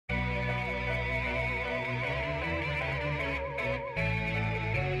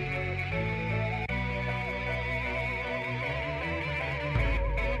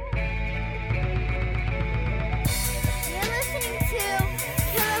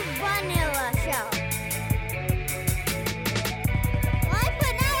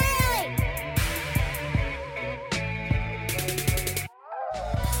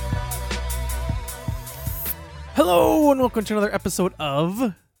Hello and welcome to another episode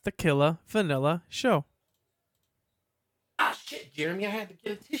of the Killa Vanilla Show. Ah, shit, Jeremy, I had to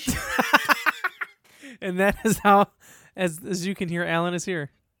get a tissue. And that is how, as you can hear, Alan is here.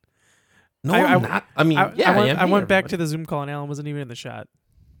 No, I'm not. I mean, I went back to the Zoom call and Alan wasn't even in the shot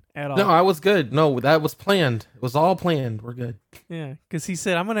at all. No, I was good. No, that was planned. It was all planned. We're good. Yeah, because he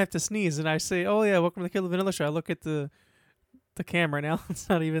said, I'm going to have to sneeze. And I say, oh yeah, welcome to the Killa Vanilla Show. I look at the camera and Alan's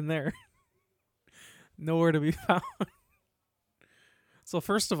not even there. Nowhere to be found. So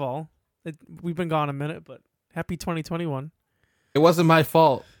first of all, we've been gone a minute, but happy 2021. It wasn't my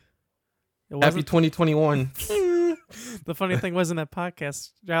fault. It Happy 2021. The funny thing was in that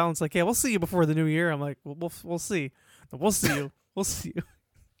podcast, Alan's like, yeah, we'll see you before the new year. I'm like, we'll see. We'll see you. We'll see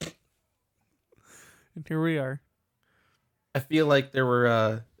you. And here we are. I feel like there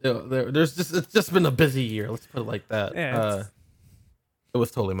were it's just been a busy year. Let's put it like that. Yeah, it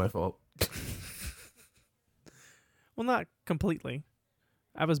was totally my fault. Well, not completely.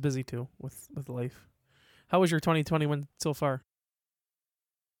 I was busy too with life. How was your 2021 so far?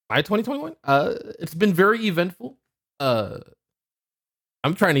 My 2021? It's been very eventful.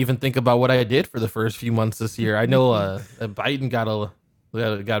 I'm trying to even think about what I did for the first few months this year. I know Biden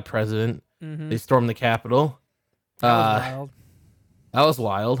got president. Mm-hmm. They stormed the Capitol. That was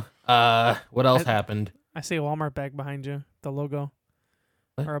wild. What else happened? I see a Walmart bag behind you. The logo.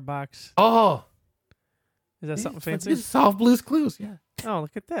 What? Or a box. Oh. Is that something fancy? It's Solve Blue's Clues, yeah. Oh,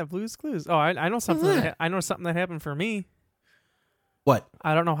 look at that. Blue's Clues. Oh, I know something. I know something that happened for me. What?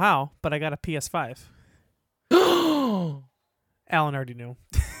 I don't know how, but I got a PS5. Alan already knew.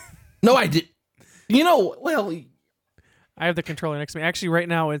 No, I did. Well, I have the controller next to me. Actually, right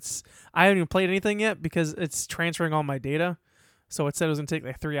now, I haven't even played anything yet because it's transferring all my data. So it said it was going to take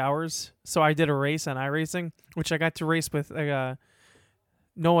like 3 hours. So I did a race on iRacing, which I got to race with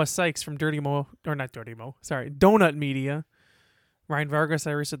Noah Sykes from Donut Media. Ryan Vargas,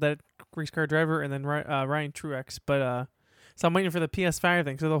 I raced with that race car driver, and then Ryan Truex. But so I'm waiting for the PS5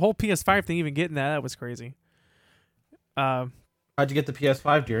 thing. So the whole PS5 thing, even getting that was crazy. How'd you get the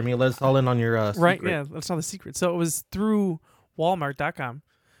PS5, Jeremy? Let us all in on your secret. Right, yeah, that's not the secret. So it was through Walmart.com.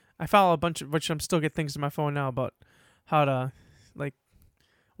 I follow a bunch of, which I'm still get things to my phone now about how to, like,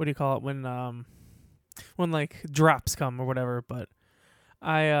 what do you call it when like drops come or whatever. But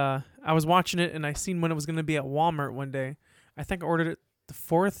I was watching it and I seen when it was going to be at Walmart one day. I think I ordered it the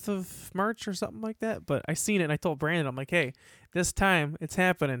 4th of March or something like that. But I seen it and I told Brandon, I'm like, hey, this time it's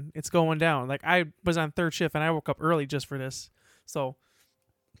happening. It's going down. Like, I was on third shift and I woke up early just for this. So,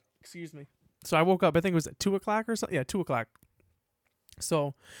 excuse me. So I woke up, I think it was at 2 o'clock or something. Yeah, 2 o'clock.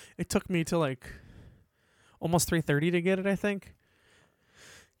 So it took me to like almost 3:30 to get it, I think.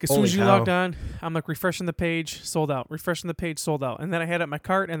 As soon as you logged on, I'm like refreshing the page, sold out. Refreshing the page, sold out. And then I had it in my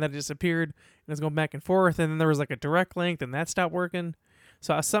cart, and then it disappeared. And it was going back and forth. And then there was like a direct link, and that stopped working.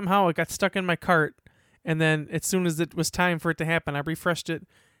 So somehow it got stuck in my cart. And then as soon as it was time for it to happen, I refreshed it,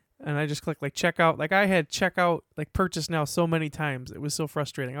 and I just clicked like checkout. Like I had checkout, like purchase now so many times. It was so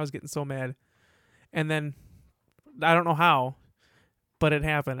frustrating. I was getting so mad. And then I don't know how, but it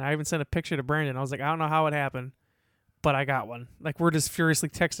happened. I even sent a picture to Brandon. I was like, I don't know how it happened, but I got one. Like, we're just furiously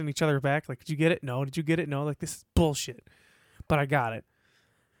texting each other back. Like, did you get it? No. Did you get it? No. Like, this is bullshit. But I got it.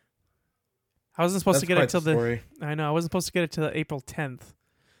 I wasn't supposed to get it till I know. I wasn't supposed to get it till April 10th,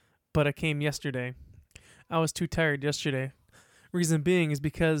 but it came yesterday. I was too tired yesterday. Reason being is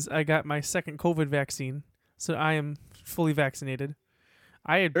because I got my second COVID vaccine, so I am fully vaccinated.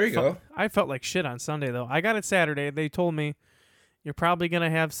 There you go. I felt like shit on Sunday, though. I got it Saturday. They told me, you're probably going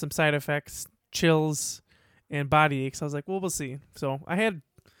to have some side effects, chills, and body aches. I was like, well, we'll see. So I had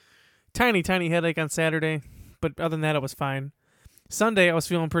tiny headache on Saturday, but other than that, it was fine. Sunday, I was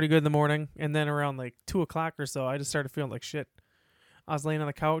feeling pretty good in the morning, and then around like 2 o'clock or so, I just started feeling like shit. I was laying on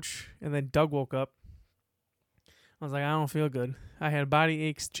the couch, and then Doug woke up. I was like, I don't feel good. I had body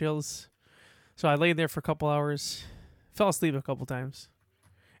aches, chills. So I laid there for a couple hours, fell asleep a couple times.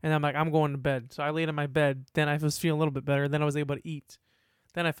 And I'm like, I'm going to bed. So I laid in my bed. Then I was feeling a little bit better. Then I was able to eat.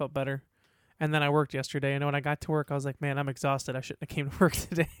 Then I felt better. And then I worked yesterday. And when I got to work, I was like, man, I'm exhausted. I shouldn't have came to work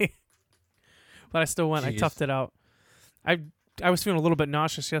today. But I still went. Jeez. I toughed it out. I was feeling a little bit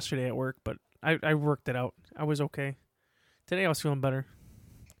nauseous yesterday at work, but I worked it out. I was okay. Today I was feeling better.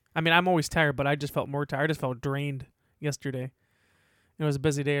 I mean, I'm always tired, but I just felt more tired. I just felt drained yesterday. It was a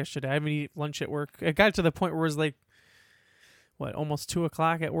busy day yesterday. I didn't eat lunch at work. It got to the point where it was like, almost 2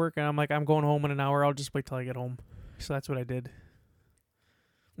 o'clock at work, and I'm like, I'm going home in an hour. I'll just wait till I get home. So that's what I did.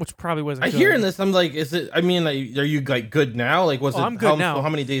 Which probably wasn't good. Hearing this, I'm like, is it, I mean, like, are you like good now? Like, was it, I'm good now. How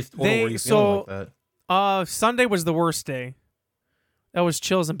many days total were you feeling like that? Sunday was the worst day. That was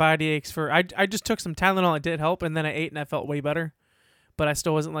chills and body aches for. I just took some Tylenol. It did help, and then I ate and I felt way better, but I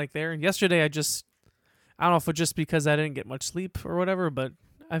still wasn't like there. And yesterday I don't know if it's just because I didn't get much sleep or whatever, but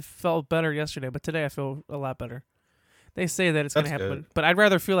I felt better yesterday. But today I feel a lot better. They say that it's going to happen, good. but I'd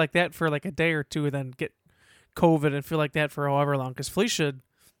rather feel like that for like a day or two than get COVID and feel like that for however long. Because Felicia,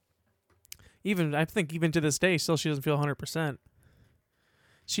 I think even to this day, still she doesn't feel 100%.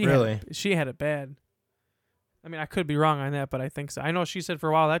 She had it bad. I mean, I could be wrong on that, but I think so. I know she said for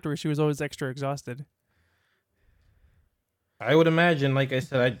a while afterwards she was always extra exhausted. I would imagine, like I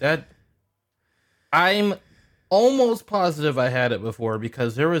said, I'm almost positive I had it before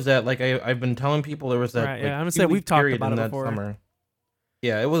because there was that, like I've been telling people there was that. Right, like, yeah, I'm gonna say we've talked about it that before. Summer.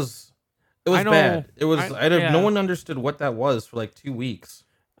 Yeah, it was I know, bad. It was. yeah. No one understood what that was for like 2 weeks.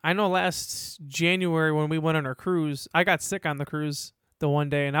 I know last January when we went on our cruise, I got sick on the cruise the one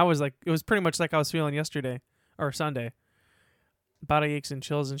day, and I was like, it was pretty much like I was feeling yesterday or Sunday. Body aches and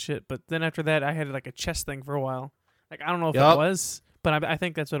chills and shit. But then after that, I had like a chest thing for a while. Like, I don't know if it was, but I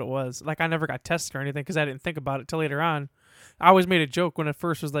think that's what it was. Like, I never got tested or anything because I didn't think about it till later on. I always made a joke when it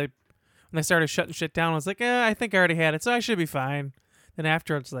first was like, when they started shutting shit down, I was like, I think I already had it, so I should be fine. Then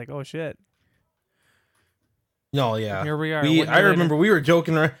after, it's like, oh shit. No, yeah. And here we are. I remember we were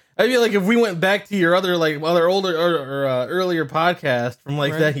joking around. I feel like if we went back to your other older or earlier podcast from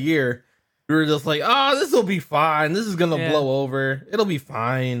like that year, we were just like, this will be fine. This is gonna blow over. It'll be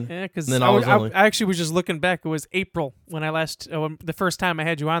fine. Yeah, because I actually was just looking back. It was April when I the first time I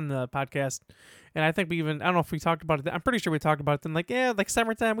had you on the podcast, and I think I don't know if we talked about it. I'm pretty sure we talked about it then. Like, like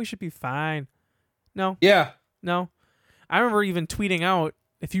summertime, we should be fine. No. Yeah. No. I remember even tweeting out,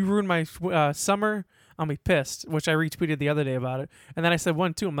 if you ruin my summer, I'll be pissed, which I retweeted the other day about it. And then I said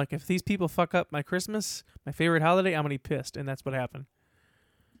one, too. I'm like, if these people fuck up my Christmas, my favorite holiday, I'm going to be pissed. And that's what happened.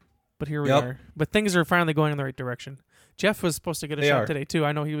 But here we are. But things are finally going in the right direction. Jeff was supposed to get a shot today, too.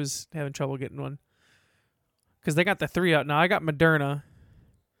 I know he was having trouble getting one. Because they got the 3 out now. I got Moderna.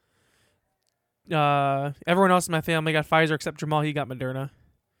 Everyone else in my family got Pfizer except Jamal. He got Moderna.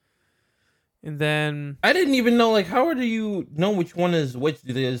 And then I didn't even know, like, how do you know which one is which?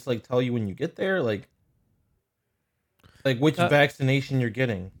 Do they just like tell you when you get there, like which vaccination you're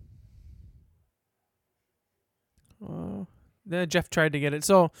getting? Jeff tried to get it.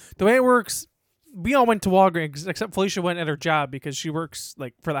 So the way it works, we all went to Walgreens except Felicia went at her job because she works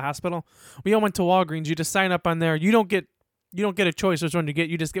like for the hospital. We all went to Walgreens. You just sign up on there. You don't get a choice which one to get.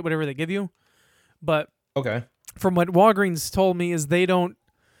 You just get whatever they give you. But okay, from what Walgreens told me is they don't.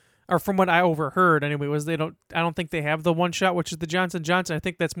 Or from what I overheard, anyway, was I don't think they have the one shot, which is the Johnson & Johnson. I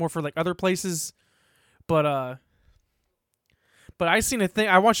think that's more for like other places. But I seen a thing.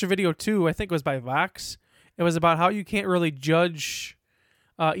 I watched a video too. I think it was by Vox. It was about how you can't really judge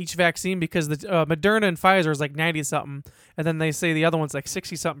each vaccine because the Moderna and Pfizer is like 90 something, and then they say the other one's like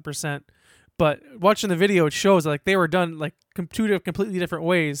 60 something %. But watching the video, it shows like they were done like two completely different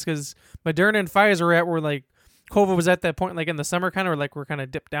ways because Moderna and Pfizer were like. COVID was at that point, like in the summer, kind of like we're kind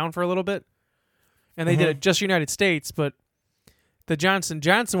of dipped down for a little bit, and they did it just United States. But the Johnson &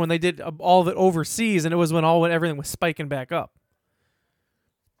 Johnson, when they did all of it overseas, and it was when everything was spiking back up.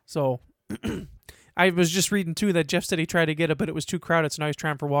 So I was just reading too that Jeff said he tried to get it, but it was too crowded, so now he's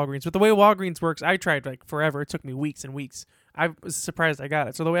trying for Walgreens. But the way Walgreens works, I tried like forever. It took me weeks and weeks. I was surprised I got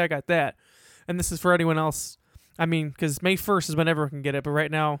it. So the way I got that, and this is for anyone else. I mean, because May 1st is when everyone can get it, but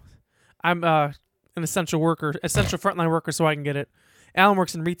right now I'm an essential frontline worker, so I can get it. Alan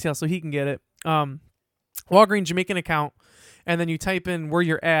works in retail, so he can get it. Walgreens, you make an account, and then you type in where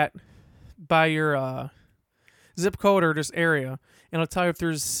you're at by your zip code or just area, and it'll tell you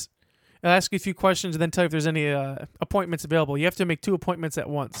it'll ask you a few questions, and then tell you if there's any appointments available. You have to make 2 appointments at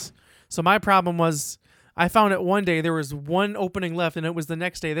once. So my problem was, I found it one day there was one opening left, and it was the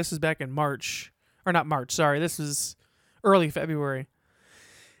next day. This was back in March, or not March. Sorry, this was early February.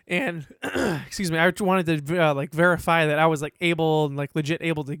 And excuse me, I wanted to verify that I was like legit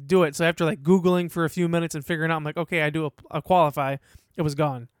able to do it. So after like Googling for a few minutes and figuring out, I'm like, okay, I do a qualify. It was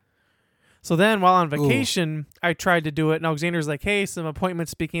gone. So then while on vacation, I tried to do it. And Alexander's like, hey, some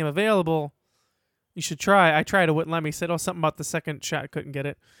appointments became available. You should try. I tried. It wouldn't let me. Said, something about the second shot. Couldn't get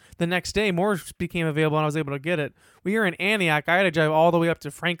it. The next day, more became available and I was able to get it. We were in Antioch. I had to drive all the way up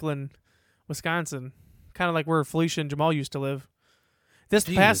to Franklin, Wisconsin. Kind of like where Felicia and Jamal used to live. This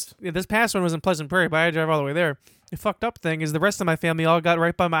past one was in Pleasant Prairie, but I had to drive all the way there. The fucked up thing is the rest of my family all got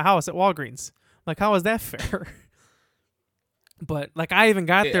right by my house at Walgreens. Like, how is that fair? But like, I even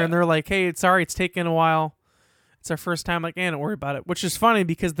got there and they're like, "Hey, sorry, it's taking a while. It's our first time." Like, don't worry about it. Which is funny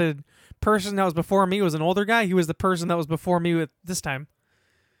because the person that was before me was an older guy. He was the person that was before me with this time.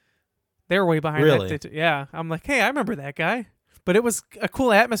 They were way behind. Really? Yeah. I'm like, hey, I remember that guy. But it was a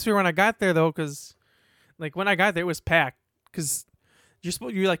cool atmosphere when I got there, though, because like when I got there, it was packed. Because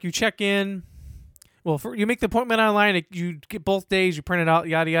you check in. Well, you make the appointment online. You get both days. You print it out.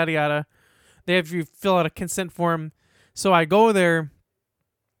 Yada yada yada. They have you fill out a consent form. So I go there,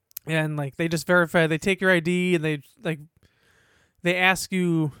 and like they just verify. They take your ID and they ask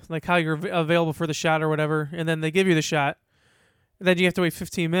you like how you're available for the shot or whatever, and then they give you the shot. And then you have to wait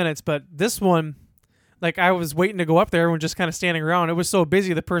 15 minutes. But this one, like I was waiting to go up there, everyone just kind of standing around. It was so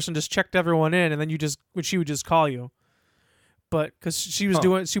busy, the person just checked everyone in, and then she would just call you. But because she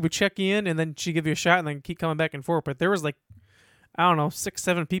would check you in, and then she'd give you a shot, and then keep coming back and forth. But there was like, I don't know,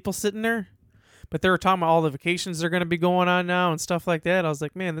 6-7 people sitting there. But they were talking about all the vacations they're going to be going on now and stuff like that. I was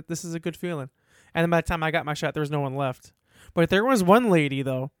like, man, this is a good feeling. And then by the time I got my shot, there was no one left. But there was one lady,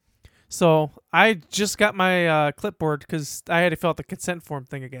 though. So I just got my clipboard because I had to fill out the consent form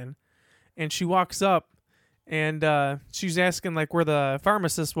thing again. And she walks up, and she's asking like where the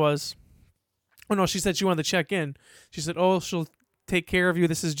pharmacist was. Oh, no, she said she wanted to check in. She said, oh, she'll take care of you.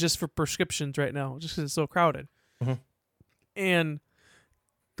 This is just for prescriptions right now, just because it's so crowded. Mm-hmm. And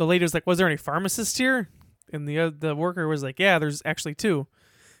the lady was like, was there any pharmacists here? And the worker was like, yeah, there's actually 2.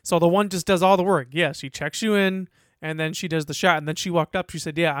 So the one just does all the work. Yeah, she checks you in, and then she does the shot. And then she walked up. She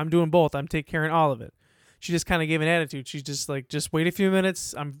said, yeah, I'm doing both. I'm taking care of all of it. She just kind of gave an attitude. She's just like, just wait a few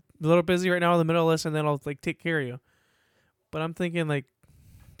minutes. I'm a little busy right now in the middle of this, and then I'll like take care of you. But I'm thinking like,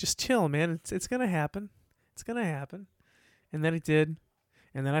 just chill, man. It's going to happen. It's going to happen. And then it did.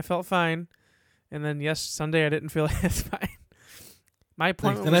 And then I felt fine. And then, yes, Sunday I didn't feel as fine. My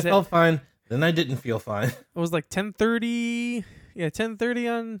appointment then was I felt fine. Then I didn't feel fine. It was like 10:30. Yeah,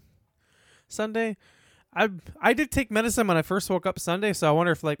 10:30 on Sunday. I did take medicine when I first woke up Sunday, so I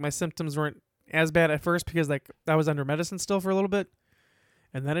wonder if like my symptoms weren't as bad at first because like I was under medicine still for a little bit.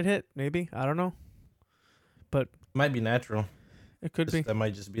 And then it hit, maybe. I don't know. But might be natural. It could be. That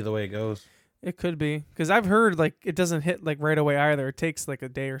might just be the way it goes. It could be. Because I've heard, like, it doesn't hit, like, right away either. It takes, like, a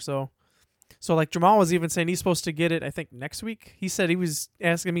day or so. So, like, Jamal was even saying he's supposed to get it, I think, next week. He said he was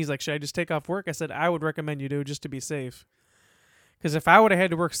asking me, he's like, should I just take off work? I said, I would recommend you do, just to be safe. Because if I would have had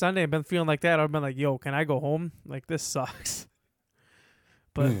to work Sunday and been feeling like that, I would have been like, yo, can I go home? Like, this sucks.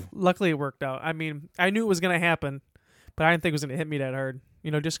 But luckily it worked out. I mean, I knew it was going to happen, but I didn't think it was going to hit me that hard. You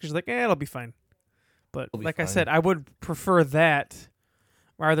know, just because, like, it'll be fine. But like fine. I said, I would prefer that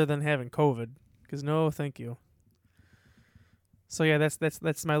rather than having COVID. Because no, thank you. So yeah,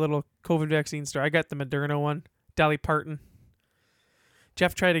 that's my little COVID vaccine story. I got the Moderna one. Dolly Parton.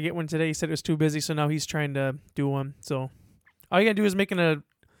 Jeff tried to get one today. He said it was too busy, so now he's trying to do one. So all you gotta do is make you search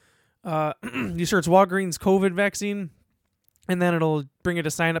Walgreens COVID vaccine, and then it'll bring you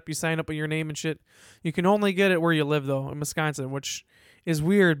to sign up. You sign up with your name and shit. You can only get it where you live though, in Wisconsin, which is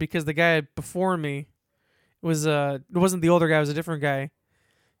weird because the guy before me it wasn't the older guy, it was a different guy.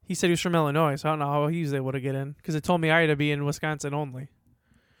 He said he was from Illinois, so I don't know how he was able to get in because it told me I had to be in Wisconsin only.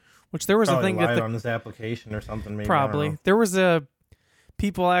 Which there was a thing that on this application or something. Maybe probably there was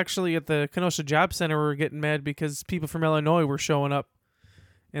people actually at the Kenosha Job Center were getting mad because people from Illinois were showing up,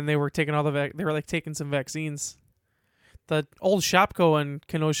 and they were taking they were like taking some vaccines. The old Shopko in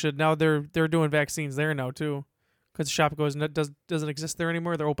Kenosha now they're doing vaccines there now too, because Shopko doesn't exist there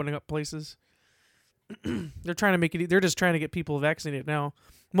anymore. They're opening up places. They're trying to make it. They're just trying to get people vaccinated now.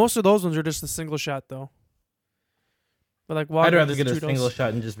 Most of those ones are just a single shot, though. But like, I'd rather get a single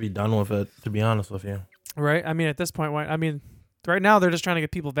shot and just be done with it. To be honest with you, right? I mean, at this point, right now they're just trying to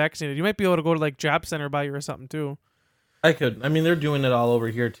get people vaccinated. You might be able to go to like Job Center by you or something too. I could. I mean, they're doing it all over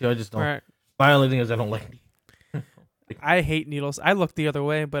here too. I just don't. Right. My only thing is I don't like. I hate needles. I look the other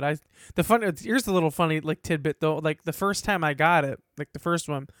way, but here's the little funny like tidbit though. Like the first time I got it, like the first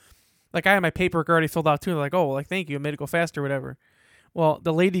one. Like, I had my paperwork already filled out, too. They're like, oh, like, thank you. I made it go faster or whatever. Well,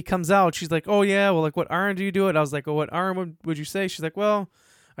 the lady comes out. She's like, oh, yeah. Well, like, what arm do you do it? I was like, well, what arm would you say? She's like, well,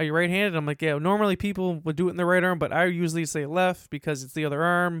 are you right-handed? I'm like, yeah, normally people would do it in the right arm, but I usually say left because it's the other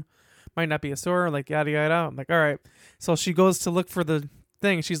arm. Might not be a sore. Like, yada, yada. I'm like, all right. So she goes to look for the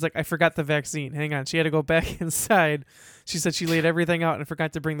thing. She's like, I forgot the vaccine. Hang on. She had to go back inside. She said she laid everything out and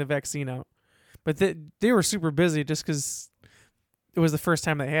forgot to bring the vaccine out. But they were super busy just because it was the first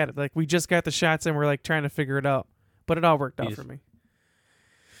time they had it. Like, we just got the shots and we're like trying to figure it out. But it all worked out for me.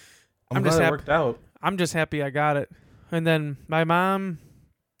 I'm just glad it worked out. I'm just happy I got it. And then my mom,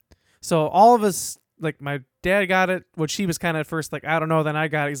 so all of us, like my dad got it, which he was kind of at first like, I don't know. Then I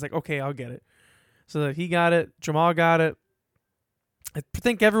got it. He's like, okay, I'll get it. So that he got it. Jamal got it. I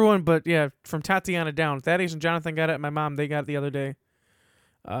think everyone, but yeah, from Tatiana down. Thaddeus and Jonathan got it. My mom, they got it the other day.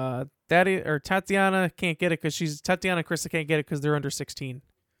 Tatiana can't get it because Tatiana and Krista can't get it because they're under 16.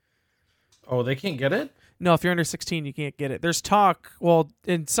 Oh, they can't get it? No, if you're under 16, you can't get it. There's talk. Well,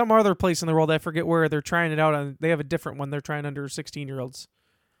 in some other place in the world, I forget where they're trying it out on. They have a different one. They're trying under 16-year-olds.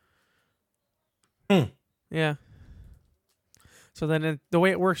 Yeah. So then the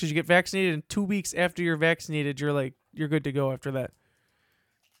way it works is you get vaccinated, and 2 weeks after you're vaccinated, you're good to go after that.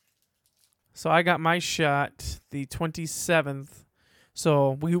 So I got my shot the 27th.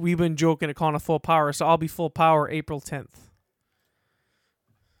 So we've been joking at calling it full power. So I'll be full power April 10th.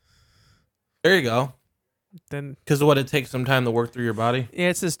 There you go. Then because it takes some time to work through your body. Yeah,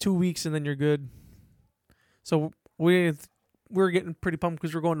 it says 2 weeks and then you're good. So we're getting pretty pumped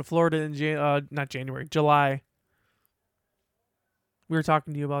because we're going to Florida in July. We were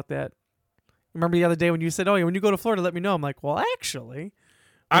talking to you about that. Remember the other day when you said, "Oh, yeah, when you go to Florida, let me know." I'm like, "Well, actually,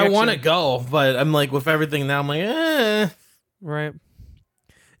 I want to go, but I'm like with everything now. I'm like, right."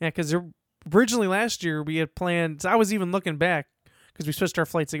 Yeah, because originally last year we had planned. So I was even looking back because we switched our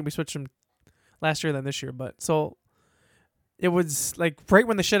flights. We switched them last year than this year, but so it was like right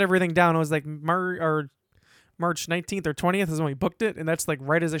when they shut everything down. It was like March 19th or 20th is when we booked it, and that's like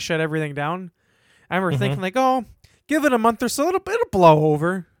right as they shut everything down. I remember thinking like, "Oh, give it a month or so, it'll blow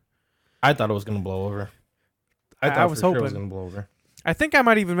over." I thought it was gonna blow over. I was hoping sure it was gonna blow over. I think I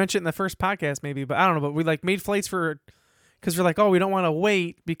might even mention it in the first podcast, maybe, but I don't know. But we like made flights because we're like, oh, we don't want to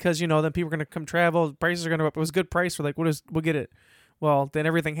wait because then people are gonna come travel, prices are gonna go up. It was a good price. We're like, we'll get it. Well, then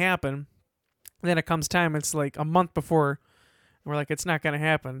everything happened. And then it comes time. It's like a month before, and we're like, it's not gonna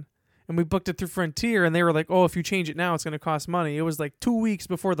happen. And we booked it through Frontier, and they were like, oh, if you change it now, it's gonna cost money. It was like 2 weeks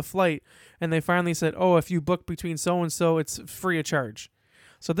before the flight, and they finally said, oh, if you book between so and so, it's free of charge.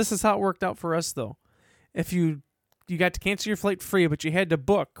 So this is how it worked out for us, though. If you got to cancel your flight free, but you had to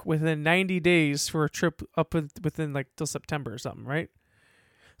book within 90 days for a trip up within like till September or something, right?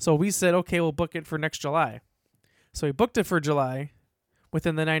 So we said, okay, we'll book it for next July. So we booked it for July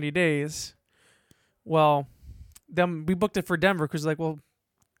within the 90 days. Well, then we booked it for Denver because like, well,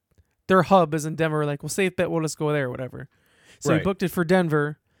 their hub is in Denver. Like, well, safe bet, we'll just go there or whatever. So we booked it for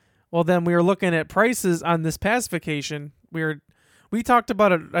Denver. Well, then we were looking at prices on this past vacation. We talked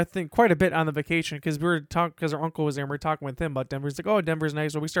about it, I think, quite a bit on the vacation because because our uncle was there and we were talking with him about Denver. He's like, oh, Denver's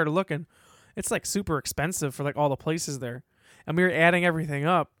nice. Well, we started looking. It's like super expensive for like all the places there. And we were adding everything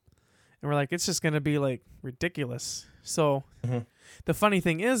up. And we're like, it's just going to be like ridiculous. So the funny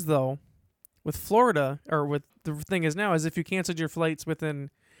thing is, though, with Florida, or with the thing is now, is if you canceled your flights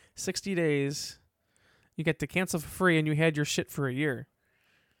within 60 days, you get to cancel for free and you had your shit for a year.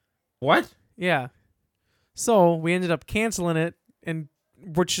 What? Yeah. So we ended up canceling it. And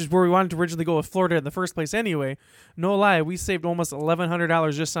which is where we wanted to originally go with Florida in the first place anyway. No lie, we saved almost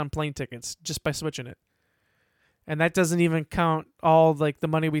 $1,100 just on plane tickets just by switching it. And that doesn't even count all like the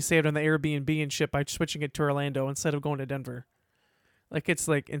money we saved on the Airbnb and shit by switching it to Orlando instead of going to Denver. Like it's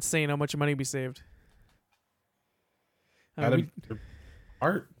like insane how much money we saved.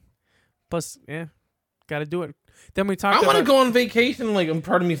 Art. Plus, yeah, got to do it. Then we talked. I want to go on vacation. Like, and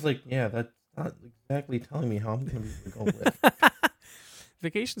part of me is like, yeah, that's not exactly telling me how I'm going to be able to go with.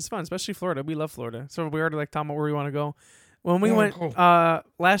 Vacation's fun, especially Florida. We love Florida. So we already like talking about where we want to go. When we went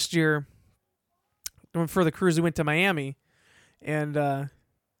last year for the cruise, we went to Miami, and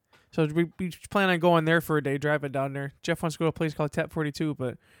so we plan on going there for a day, driving down there. Jeff wants to go to a place called Tap 42,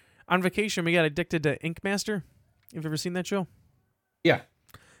 but on vacation we got addicted to Ink Master. You've ever seen that show? Yeah.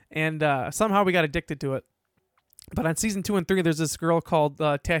 And somehow we got addicted to it. But on season 2 and 3, there's this girl called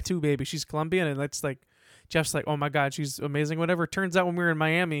Tattoo Baby. She's Colombian, and that's like. Jeff's like, oh my God, she's amazing, whatever. Turns out when we were in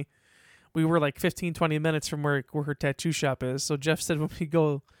Miami, we were like 15, 20 minutes from where her tattoo shop is. So Jeff said when we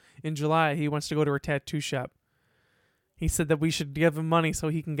go in July, he wants to go to her tattoo shop. He said that we should give him money so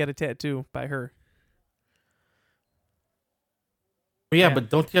he can get a tattoo by her. Yeah, but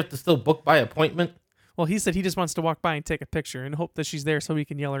don't you have to still book by appointment? Well, he said he just wants to walk by and take a picture and hope that she's there so he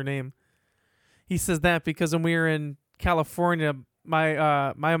can yell her name. He says that because when we were in California,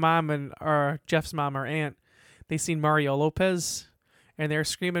 my mom and Jeff's mom, our aunt, they seen Mario Lopez, and they're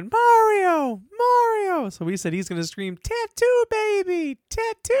screaming, Mario, Mario. So we said he's going to scream, tattoo baby,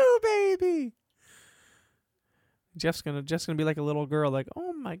 tattoo baby. Jeff's gonna be like a little girl, like,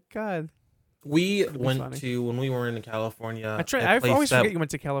 oh my God. We went to, when we were in California. I always forget you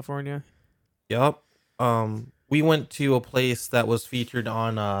went to California. Yep. We went to a place that was featured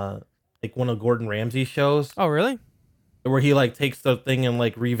on like one of Gordon Ramsay's shows. Oh, really? Where he like takes the thing and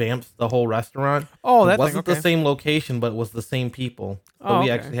like revamps the whole restaurant. Oh, that it wasn't the same location, but it was the same people. But we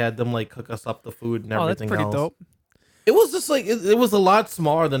actually had them like cook us up the food and everything else. Oh, that's pretty dope. It was just like it was a lot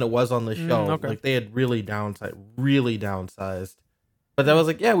smaller than it was on the show. Like they had really downsized. But that was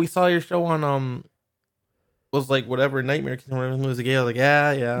like, yeah, we saw your show on was like whatever Nightmare Kingdom music. I was like,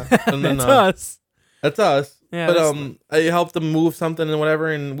 yeah. And then that's us. That's us. Yeah, But I helped him move something and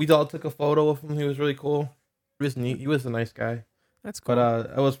whatever, and we all took a photo of him. He was really cool. He was neat. He was a nice guy. That's cool.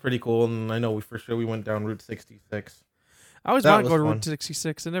 But that was pretty cool, and I know for sure we went down Route 66. I always want to go to Route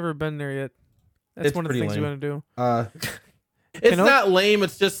 66. I've never been there yet. That's one of the things you want to do. It's not lame.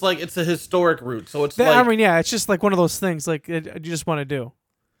 It's just like it's a historic route, so it's like, I mean, yeah, it's just like one of those things like you just want to do.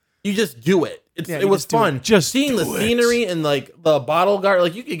 You just do it. It was fun. Just seeing the scenery and like the bottle guard.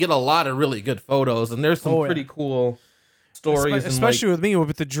 Like you could get a lot of really good photos, and there's some pretty cool stories, especially with me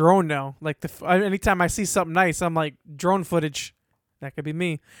with the drone now. Like anytime I see something nice, I'm like drone footage. That could be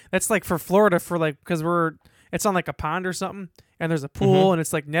me. That's like for Florida for like because it's on like a pond or something, and there's a pool and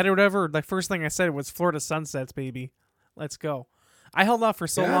it's like net or whatever. Like first thing I said was Florida sunsets, baby. Let's go. I held off for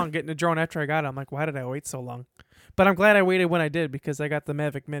so long getting a drone after I got it. I'm like, why did I wait so long? But I'm glad I waited when I did because I got the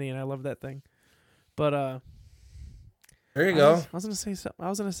Mavic Mini and I love that thing. But there you go. I was gonna say something. I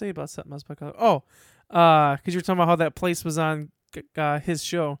was gonna say about something else. Because you were talking about how that place was on his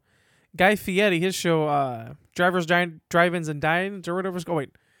show, Guy Fieri. His show, Drive-Ins and Dines or whatever.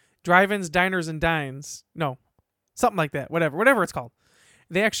 Drive-Ins, Diners and Dines. No, something like that. Whatever it's called.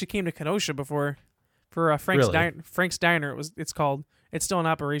 They actually came to Kenosha before. For Frank's Frank's Diner, it's called. It's still in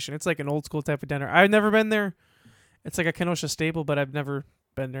operation. It's like an old school type of diner. I've never been there. It's like a Kenosha staple, but I've never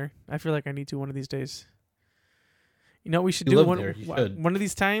been there. I feel like I need to one of these days. You know what we should do? One of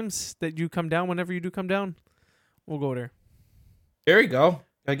these times that you come down, whenever you do come down, we'll go there. There you go.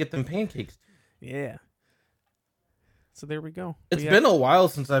 Gotta get them pancakes. Yeah. So there we go. It's been a while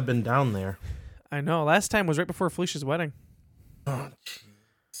since I've been down there. I know. Last time was right before Felicia's wedding. Oh, jeez.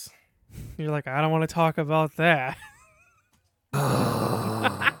 You're like, I don't want to talk about that.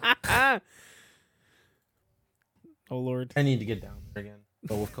 Oh, Lord. I need to get down there again.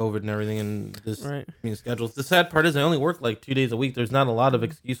 But with COVID and everything and this schedules. The sad part is I only work like 2 days a week. There's not a lot of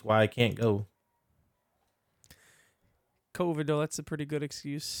excuse why I can't go. COVID, though, that's a pretty good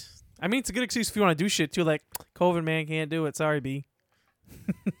excuse. I mean, it's a good excuse if you want to do shit, too. Like, COVID, man, can't do it. Sorry, B.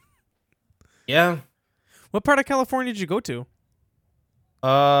 Yeah. What part of California did you go to?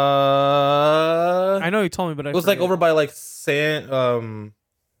 I know you told me, but it was like over by like it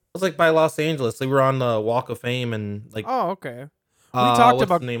was like by Los Angeles. They were on the Walk of Fame and like. Oh, okay. We talked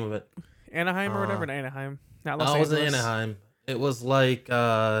about the name of it, Anaheim or whatever. Anaheim, not Los Angeles. It wasn't Anaheim. It was like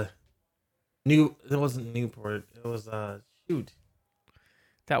It wasn't Newport. It was shoot.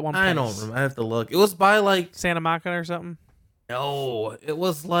 That one. I don't remember. I have to look. It was by like Santa Monica or something. No, it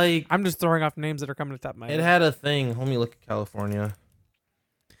was like. I'm just throwing off names that are coming to the top of my head. It had a thing. Let me look at California.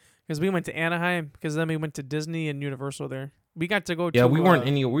 Because we went to Anaheim, because then we went to Disney and Universal there. We got to go to... Yeah, we weren't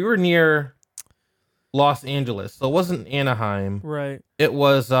we were near Los Angeles, so it wasn't Anaheim. Right. It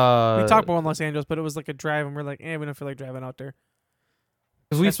was... we talked about in Los Angeles, but it was like a drive, and we're like, we don't feel like driving out there.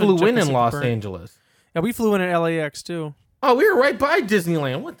 Because we flew in Los Angeles. Yeah, we flew in at LAX, too. Oh, we were right by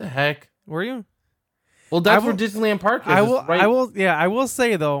Disneyland. What the heck? Were you? Well, that's where Disneyland Park is. I will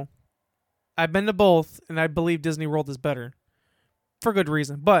say, though, I've been to both, and I believe Disney World is better. For good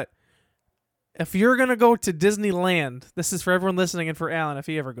reason. But... if you're going to go to Disneyland, this is for everyone listening and for Alan if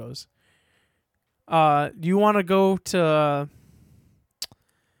he ever goes. You want to go to...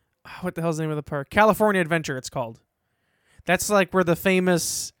 what the hell's the name of the park? California Adventure, it's called. That's like where the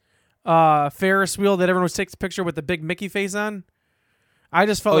famous Ferris wheel that everyone takes a picture with the big Mickey face on. I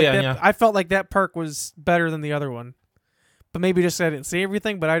just felt I felt like that park was better than the other one. But maybe just I didn't see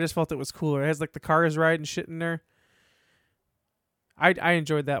everything, but I just felt it was cooler. It has like the cars ride and shit in there. I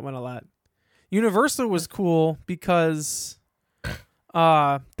enjoyed that one a lot. Universal was cool because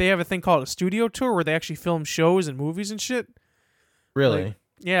they have a thing called a studio tour where they actually film shows and movies and shit. Really?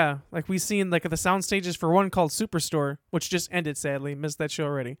 Like we seen like the sound stages for one called Superstore, which just ended sadly. Missed that show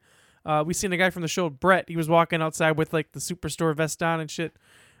already. We seen a guy from the show, Brett. He was walking outside with like the Superstore vest on and shit.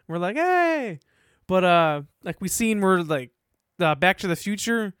 We're like, hey, but like we seen where like the Back to the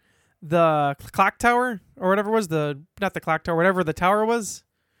Future, the clock tower or whatever it was not the clock tower, whatever the tower was.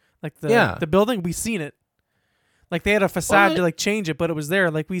 Like the building, we seen it. Like they had a facade to like change it, but it was there.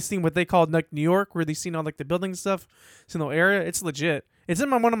 Like we seen what they called like New York, where they seen all like the building stuff. It's in the area. It's legit. It's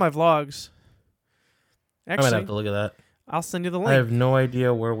in one of my vlogs. Actually, I might have to look at that. I'll send you the link. I have no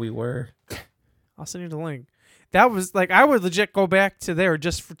idea where we were. I'll send you the link. That was like I would legit go back to there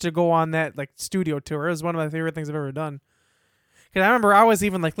just to go on that like studio tour. It was one of my favorite things I've ever done. Cause I remember I was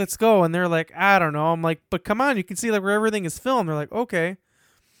even like, let's go, and they're like, I don't know. I'm like, but come on, you can see like where everything is filmed. They're like, okay.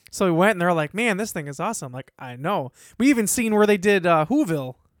 So we went and they're like, man, this thing is awesome. Like, I know. We even seen where they did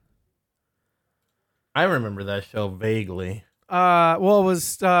Whoville. I remember that show vaguely. Well, it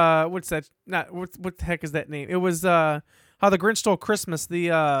was what's that? Not what the heck is that name? It was How the Grinch Stole Christmas.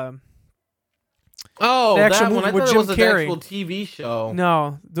 The Oh, The actual that one. movie I with thought it Jim was an Carrey. actual TV show.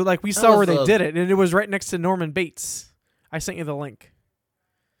 No, like we That saw where was they a- did it, and it was right next to Norman Bates. I sent you the link.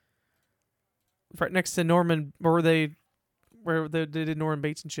 Right next to Norman, where they did Norman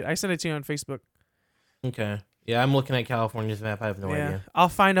Bates and shit. I sent it to you on Facebook. Okay. Yeah, I'm looking at California's map. I have no idea. I'll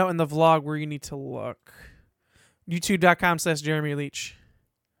find out in the vlog where you need to look. YouTube.com/Jeremy Leach.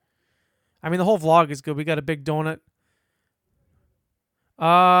 I mean, the whole vlog is good. We got a big donut.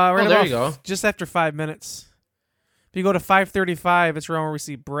 Right there about you go. Just after 5 minutes. If you go to 5:35, it's around where we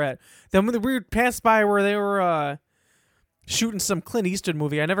see Brett. Then we passed by where they were shooting some Clint Eastwood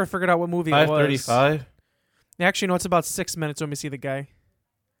movie. I never figured out what movie it was. 5:35. Actually, no, it's about 6 minutes when we see the guy.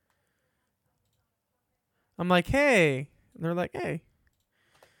 I'm like, hey. And they're like, hey.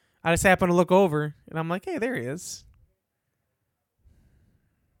 I just happen to look over, and I'm like, hey, there he is.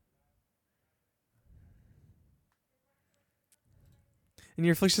 And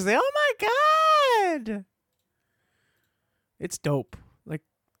your flick should say, oh my God. It's dope. Like,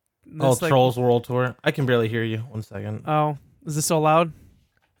 Trolls World Tour. I can barely hear you. 1 second. Oh, is this so loud? Is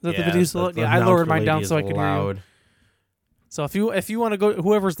that the video so loud? Yeah, I lowered mine down so I could hear you. So if you want to go,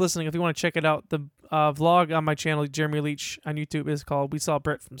 whoever's listening, if you want to check it out, the vlog on my channel, Jeremy Leach on YouTube, is called "We Saw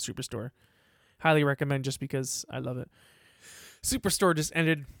Brett from Superstore." Highly recommend, just because I love it. Superstore just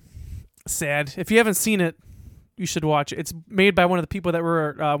ended sad. If you haven't seen it, you should watch it. It's made by one of the people that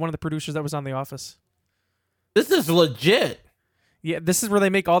were one of the producers that was on The Office. This is legit. Yeah, this is where they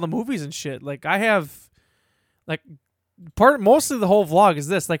make all the movies and shit. Like I have, like mostly the whole vlog is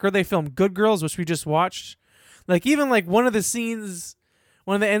this, like where they film Good Girls, which we just watched. Like even like one of the end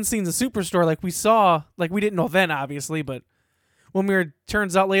scenes of Superstore, like we saw, like we didn't know then obviously, but when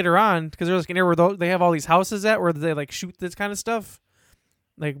turns out later on, because there's like an area where they have all these houses at where they like shoot this kind of stuff.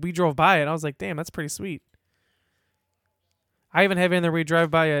 Like we drove by it, and I was like, damn, that's pretty sweet. I even have in there we drive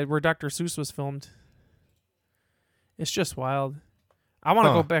by where Dr. Seuss was filmed. It's just wild. I want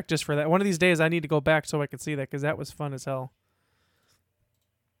to go back just for that. One of these days I need to go back so I can see that, because that was fun as hell.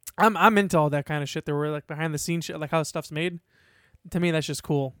 I'm into all that kind of shit. There were like behind the scenes shit, like how stuff's made. To me, that's just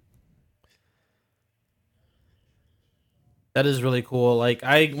cool. That is really cool. Like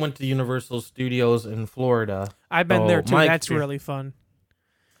I went to Universal Studios in Florida. I've been there too. That's really fun.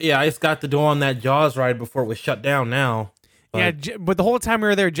 Yeah, I just got to go on that Jaws ride before it was shut down now. But yeah, but the whole time we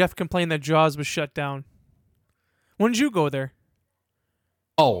were there, Jeff complained that Jaws was shut down. When did you go there?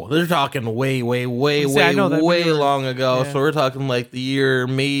 Oh, they're talking way long ago. Yeah. So we're talking like the year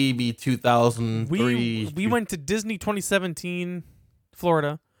maybe 2003. We went to Disney 2017,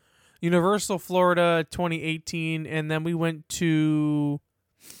 Florida, Universal Florida 2018, and then we went to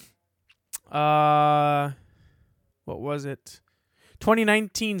what was it?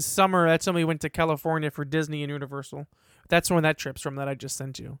 2019 summer. That's when we went to California for Disney and Universal. That's when that trip's from that I just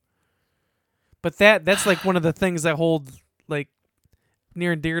sent you. But that's like one of the things that hold like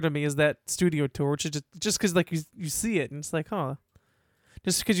near and dear to me is that studio tour, which is just because like you see it and it's like, huh,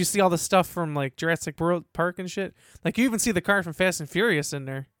 just because you see all the stuff from like Jurassic World Park and shit. Like you even see the car from Fast and Furious in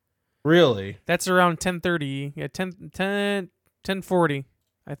there. Really? That's around 10:30. Yeah, 10:40.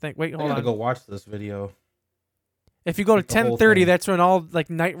 I think. Wait, hold on. I gotta go watch this video. If you go to 10:30, that's when all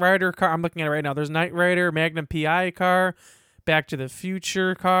like Knight Rider car. I'm looking at it right now. There's Knight Rider, Magnum PI car, Back to the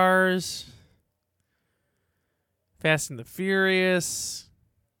Future cars, Fast and the Furious.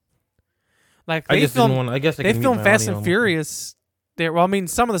 Like they film Fast and Furious. There. Well, I mean,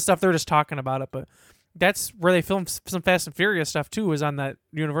 some of the stuff they're just talking about it, but that's where they film some Fast and Furious stuff too. Is on that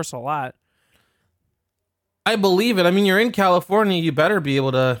Universal lot. I believe it. I mean, you're in California. You better be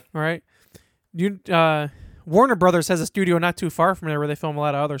able to. All right. Warner Brothers has a studio not too far from there where they film a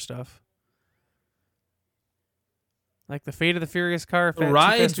lot of other stuff. Like the Fate of the Furious car. The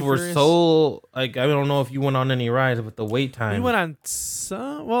rides were so, like, I don't know if you went on any rides, but the wait time. We went on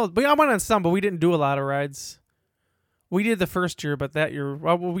some. Well, I went on some, but we didn't do a lot of rides. We did the first year, but that year,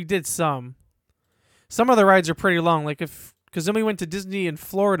 well, we did some. Some of the rides are pretty long. Like because then we went to Disney in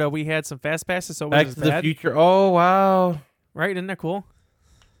Florida, we had some fast passes, so it wasn't Back to the Future. Oh, wow. Right? Isn't that cool?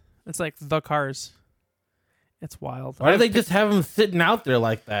 It's like the cars. It's wild. Why do they just have them sitting out there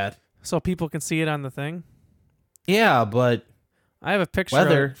like that? So people can see it on the thing? Yeah, but I have a picture of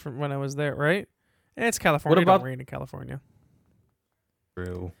it from when I was there, right? And it's California. What about, it don't rain in California.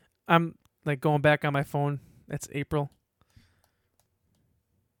 True. I'm like going back on my phone. It's April.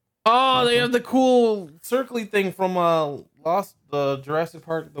 Oh, they have the cool circly thing from the Jurassic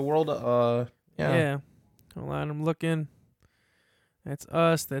Park, the world. Yeah. Hold on, I'm looking. That's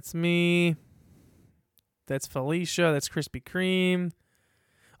us. That's me. That's Felicia. That's Krispy Kreme.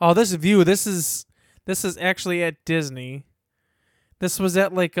 Oh, this view. This is actually at Disney. This was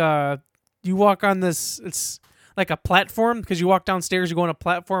at like you walk on this. It's like a platform because you walk downstairs, you go on a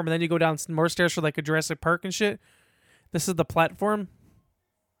platform, and then you go down more stairs for like a Jurassic Park and shit. This is the platform,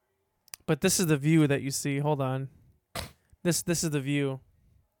 but this is the view that you see. Hold on, this is the view.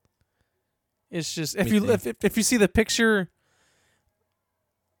 It's just if you see the picture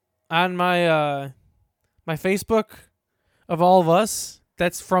on my my Facebook of all of us,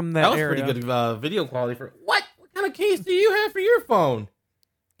 that's from that area. That was pretty good video quality for what? What kind of case do you have for your phone?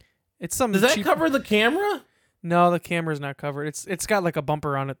 It's some. Does that cover the camera? No, the camera's not covered. It's got like a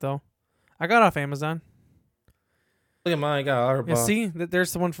bumper on it though. I got it off Amazon. Look at mine. I got our see,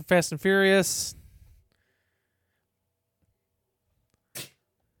 there's the one for Fast and Furious.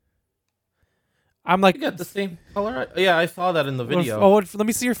 I'm like, you got the same color. Yeah, I saw that in the video. Let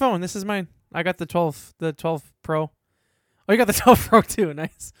me see your phone. This is mine. I got the 12 Pro. Oh, you got the 12 Pro too.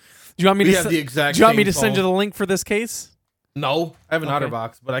 Nice. Do you want me to? The exact. Do you want me to send you the link for this case? No, I have an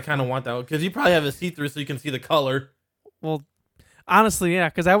OtterBox, but I kind of want that one because you probably have a see-through so you can see the color. Well, honestly, yeah,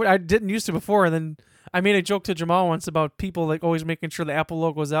 because I didn't used to before, and then I made a joke to Jamal once about people like always making sure the Apple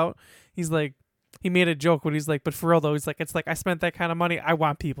logo's out. He's like, he made a joke, but he's like, but for real though, he's like, it's like I spent that kind of money. I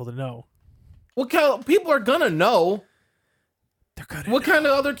want people to know. Well, people are gonna know. They're gonna. What kind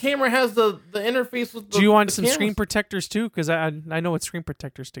of other camera has the interface with? Do you want some screen protectors too? Because I know what screen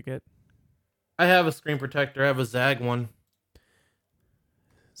protectors to get. I have a screen protector. I have a Zag one.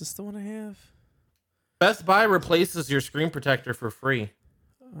 Is this the one I have? Best Buy replaces your screen protector for free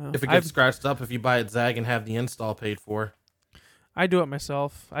if it gets scratched up. If you buy it Zag and have the install paid for. I do it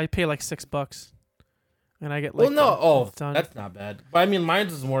myself. I pay like $6, and I get like. That's not bad. But I mean,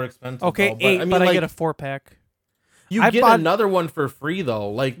 mine's is more expensive. Okay, though, but I get a 4-pack. You get another one for free though.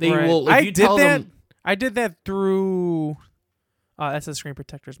 Like they will. If you tell them, I did that through. That's the screen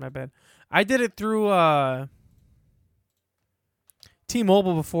protectors. My bad. I did it through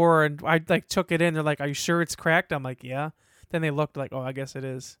T-Mobile before, and I like took it in. They're like, "Are you sure it's cracked?" I'm like, "Yeah." Then they looked like, "Oh, I guess it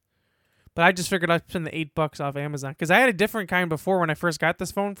is." But I just figured I'd spend the $8 off Amazon because I had a different kind before when I first got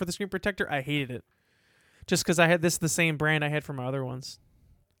this phone for the screen protector. I hated it, just because I had the same brand I had for my other ones.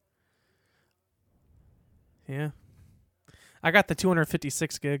 Yeah, I got the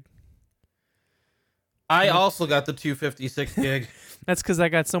 256 gig. I also got the 256 gig. That's because I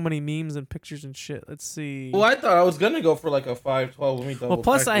got so many memes and pictures and shit. Let's see. Well, I thought I was gonna go for like a 512. Let me double. Well,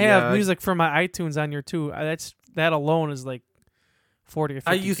 plus I have music from my iTunes on here too. That alone is like 40 or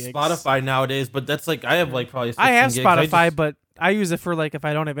 50 I use gigs. Spotify nowadays, but that's like I have like probably. I have gigs. Spotify, but I use it for like if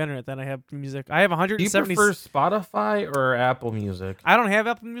I don't have internet, then I have music. I have 170. Do you prefer Spotify or Apple Music? I don't have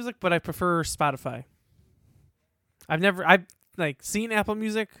Apple Music, but I prefer Spotify. I've like seen Apple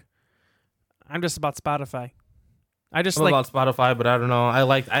Music. I'm just about Spotify. I'm about Spotify, but I don't know.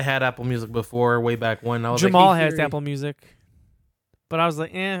 I had Apple Music before, way back when. I was Jamal like, hey, has Apple Music, but I was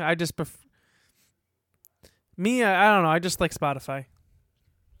like, I just prefer. Me, I don't know. I just like Spotify.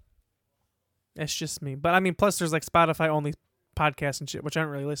 That's just me. But I mean, plus there's like Spotify only podcasts and shit, which I don't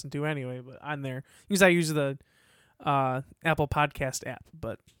really listen to anyway. But on there, I use the Apple Podcast app.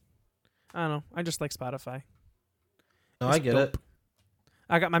 But I don't know. I just like Spotify. No, I get it.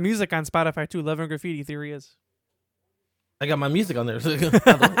 I got my music on Spotify too. Love and Graffiti Theory is. I got my music on there.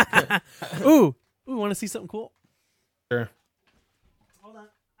 Ooh, want to see something cool? Sure. Hold on.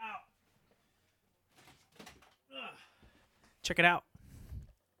 Ow. Ugh. Check it out.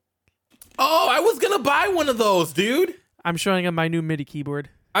 Oh, I was gonna buy one of those, dude. I'm showing him my new MIDI keyboard.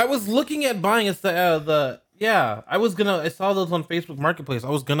 I was looking at buying it. I was gonna. I saw those on Facebook Marketplace. I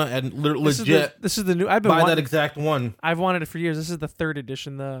was gonna legit. This is the new. That exact one. I've wanted it for years. This is the 3rd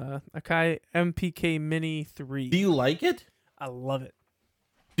edition, the Akai MPK Mini 3. Do you like it? I love it,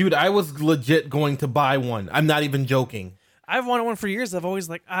 dude. I was legit going to buy one. I'm not even joking. I've wanted one for years. I've always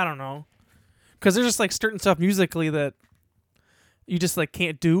like I don't know, because there's just like certain stuff musically that you just like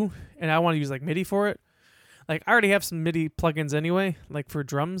can't do, and I want to use like MIDI for it. Like I already have some MIDI plugins anyway, like for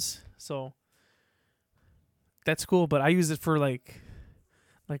drums, so. That's cool, but I use it for like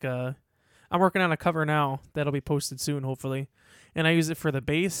I'm working on a cover now that'll be posted soon, hopefully, and I use it for the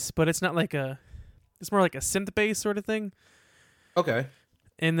bass, but it's not like it's more like a synth bass sort of thing. Okay.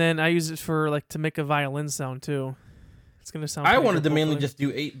 And then I use it for like to make a violin sound too. It's gonna sound. I wanted to mainly just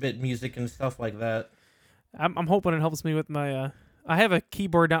do 8-bit music and stuff like that. I'm hoping it helps me with my. I have a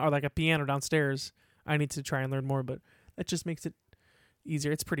keyboard down or like a piano downstairs. I need to try and learn more, but that just makes it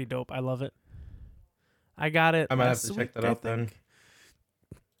easier. It's pretty dope. I love it. I got it. I might have to check that out then.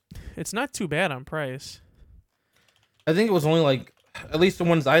 It's not too bad on price. I think it was only like, at least the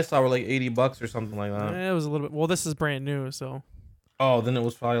ones I saw were like $80 or something like that. It was a little bit. Well, this is brand new, so. Oh, then it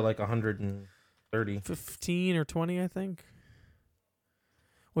was probably like 130. 15 or 20, I think.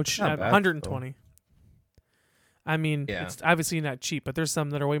 which Not bad, 120. I mean, Yeah. it's obviously not cheap, but there's some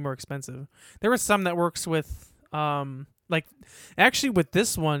that are way more expensive. There was some that works with, like, actually with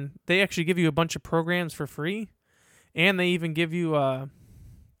this one, they actually give you a bunch of programs for free, and they even give you a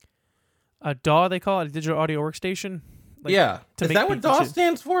DAW, they call it, a digital audio workstation. Like, yeah. to Is make that what beats and DAW shit.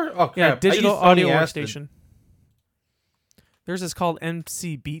 stands for? Oh, crap. Yeah, I digital used Sony audio Acid. workstation. Theirs is called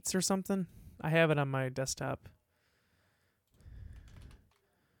MC Beats or something. I have it on my desktop.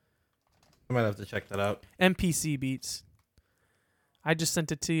 I might have to check that out. MPC Beats. I just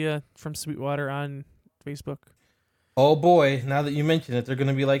sent it to you from Sweetwater on Facebook. Oh boy! Now that you mention it, they're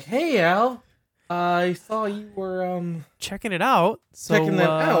gonna be like, "Hey Al, I saw you were Checking it out. So, checking that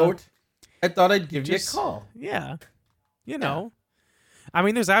out. I thought I'd give you a call." Yeah. You know. I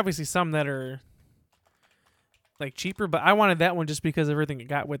mean, there's obviously some that are like cheaper, but I wanted that one just because of everything it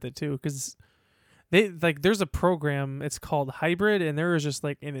got with it too. Because they like there's a program, it's called Hybrid, and there is just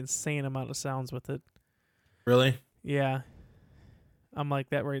like an insane amount of sounds with it. Really? Yeah. I'm like,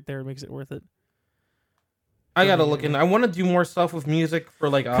 that right there makes it worth it. I gotta look in. I want to do more stuff with music for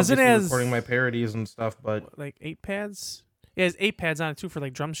like obviously has, recording my parodies and stuff, but like 8 pads. Yeah, it has 8 pads on it too for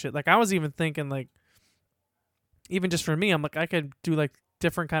like drum shit. Like I was even thinking like, even just for me, I'm like I could do like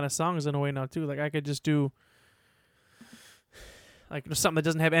different kind of songs in a way now too. Like I could just do like something that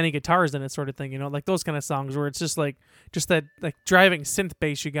doesn't have any guitars in it, sort of thing. You know, like those kind of songs where it's just that like driving synth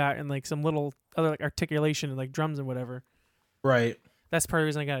bass you got and like some little other like articulation and like drums and whatever. right. That's part of the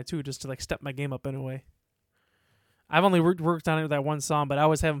reason I got it too, just to like step my game up in a way. I've only worked on it with that one song, but I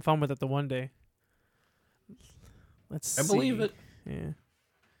was having fun with it the one day. Let's see. I believe it. Yeah.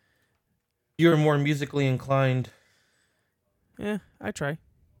 You're more musically inclined. Yeah, I try.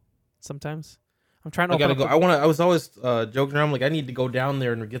 Sometimes. I'm trying to I gotta go. I was always joking around like I need to go down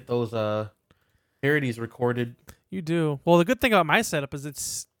there and get those parodies recorded. You do. Well, the good thing about my setup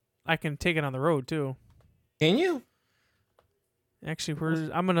is I can take it on the road too. Can you?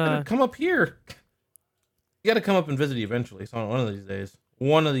 Actually, I'm gonna come up here. You gotta come up and visit eventually. So one of these days.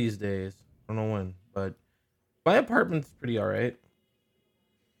 One of these days. I don't know when, but my apartment's pretty alright.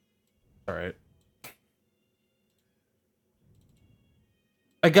 Alright.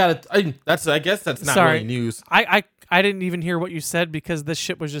 I guess that's not really news. I didn't even hear what you said because this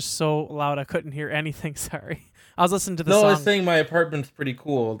shit was just so loud I couldn't hear anything. Sorry. I was listening to the song. No, I was saying my apartment's pretty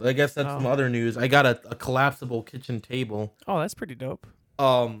cool. I guess that's some other news. I got a collapsible kitchen table. Oh, that's pretty dope.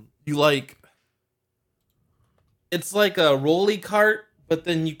 It's like a rolly cart, but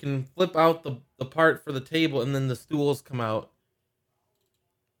then you can flip out the part for the table and then the stools come out.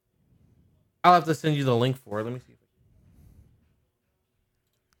 I'll have to send you the link for it. Let me see.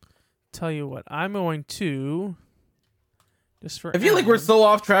 Tell you what, I'm going to just for I feel like we're so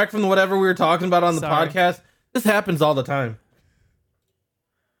off track from whatever we were talking about on the podcast. This happens all the time.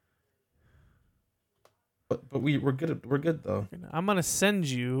 But we're good. We're good though. I'm gonna send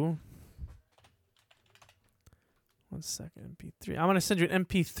you. 1 second, MP3. I'm gonna send you an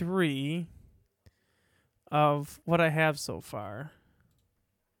MP3 of what I have so far.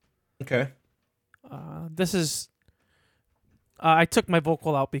 Okay. This is. I took my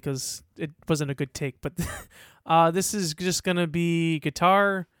vocal out because it wasn't a good take, but this is just gonna be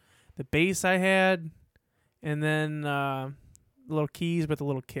guitar, the bass I had, and then little keys with a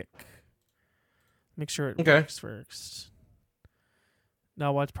little kick. Make sure it works first.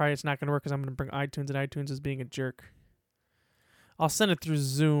 No, it's not gonna work because I'm gonna bring iTunes, and iTunes is being a jerk. I'll send it through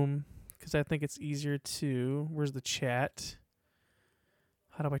Zoom because I think it's easier to. Where's the chat?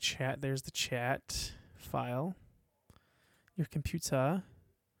 How do I chat? There's the chat file. Your computer.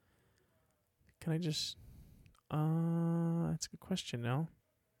 Can I just... that's a good question now.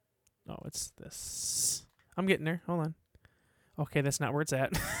 No, it's this. I'm getting there. Hold on. Okay, that's not where it's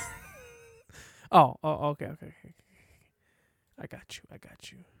at. Okay. I got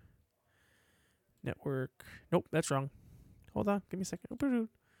you. Network. Nope, that's wrong. Hold on. Give me a second.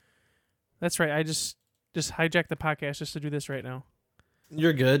 That's right. I just hijacked the podcast just to do this right now.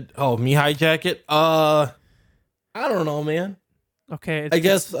 You're good. Oh, me hijack it? I don't know, man. Okay. I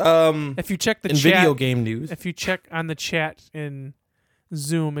guess if you check the in chat, video game news. If you check on the chat in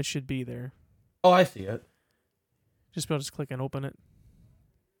Zoom, it should be there. Oh, I see it. Just click and open it.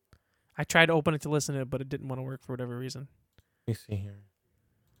 I tried to open it to listen to it, but it didn't want to work for whatever reason. Let me see here.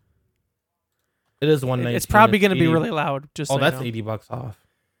 It is $119. It's probably going to be really loud. That's $80 off.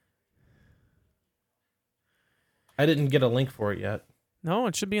 I didn't get a link for it yet. No,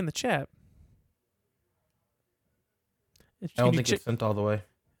 it should be in the chat. I don't think it's sent all the way.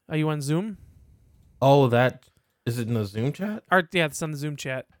 Are you on Zoom? Oh, is it in the Zoom chat? Yeah, it's on the Zoom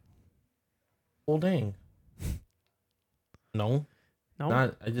chat. Well, dang. No.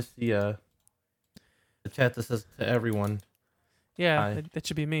 No. I just see the chat that says to everyone. Yeah, that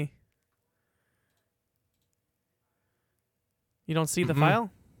should be me. You don't see the file?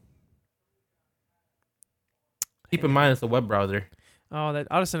 Keep in mind it's a web browser. Oh,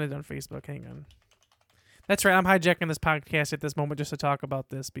 I'll just send it on Facebook. Hang on. That's right. I'm hijacking this podcast at this moment just to talk about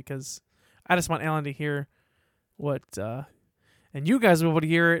this because I just want Alan to hear what, and you guys will be able to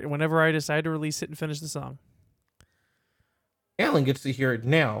hear it whenever I decide to release it and finish the song. Alan gets to hear it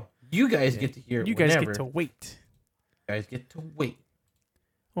now. You guys get to hear it. You guys get to wait. You guys get to wait.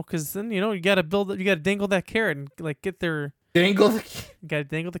 Well, because then you got to build it. You got to dangle that carrot and like get their dangle. You got to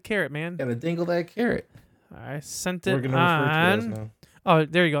dangle the carrot, man. Got to dangle that carrot. I sent it. We're gonna refer to it as now. Oh,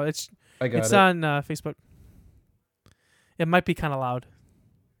 there you go. It's on Facebook. It might be kind of loud.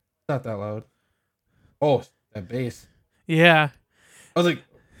 It's not that loud. Oh, that bass. Yeah. I was like,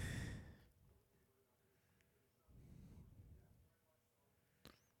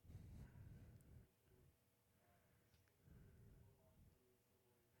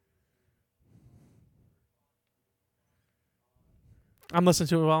 I'm listening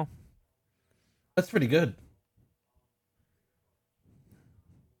to it well. that's pretty good.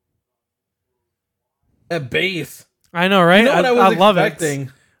 That bass. I know, right? You know what I was love expecting? It.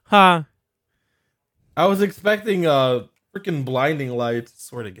 Huh? I was expecting freaking blinding lights.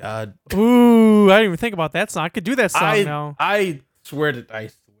 Swear to God. Ooh, I didn't even think about that song. I could do that song now. I swear. I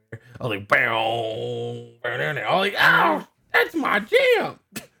was like, bow, I was like, ow, that's my jam.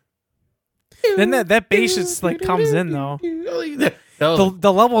 Then that bass just like comes in though.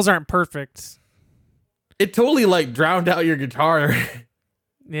 The levels aren't perfect. It totally like drowned out your guitar.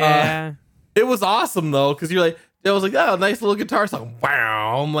 Yeah. It was awesome though, because you're like, it was like, oh, nice little guitar song.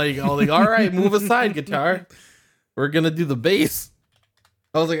 Wow. I'm like, all right, move aside, guitar. We're gonna do the bass.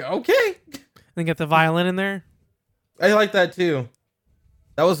 I was like, okay. Then get the violin in there. I like that too.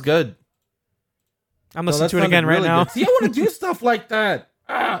 That was good. I'm listening to it again right now. See, I want to do stuff like that.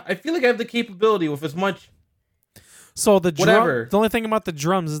 I feel like I have the capability with as much. So the whatever. The only thing about the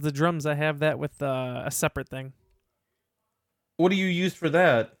drums is the drums. I have that with a separate thing. What do you use for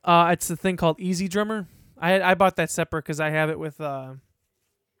that? It's a thing called Easy Drummer. I bought that separate because I have it with. That's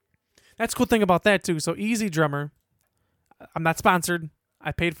a cool thing about that too. So Easy Drummer, I'm not sponsored.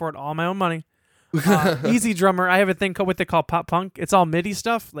 I paid for it all my own money. Easy Drummer, I have a thing with it called Pop Punk. It's all MIDI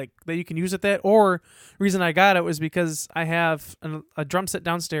stuff like that you can use with that. Or reason I got it was because I have a drum set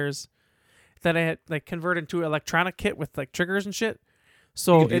downstairs that I had like converted to an electronic kit with like triggers and shit.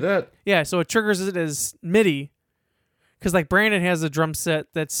 So you can do that. Yeah, so it triggers it as MIDI. Because like Brandon has a drum set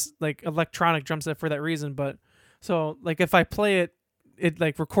that's like electronic drum set for that reason. But so like if I play it, it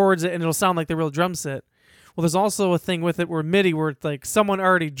like records it and it'll sound like the real drum set. Well, there's also a thing with it where MIDI, where it's like someone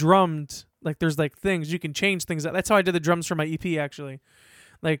already drummed. Like there's like things you can change things. That's how I did the drums for my EP actually.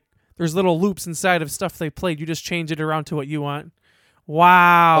 Like there's little loops inside of stuff they played. You just change it around to what you want.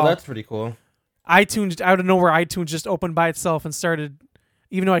 Wow. Oh, that's pretty cool. iTunes, out of nowhere, iTunes just opened by itself and started.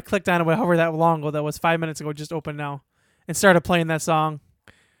 Even though I clicked on it however that long ago, that was 5 minutes ago, it just opened now. And started playing that song.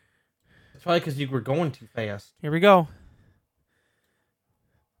 It's probably because you were going too fast. Here we go.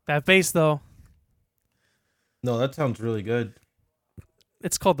 That bass, though. No, that sounds really good.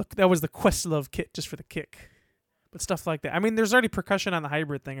 It's called that was the Questlove kit just for the kick. But stuff like that. I mean, there's already percussion on the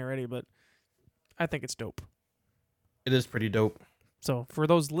hybrid thing already, but I think it's dope. It is pretty dope. So for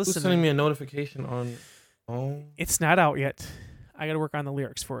those listening, who's sending me a notification on? Oh, it's not out yet. I got to work on the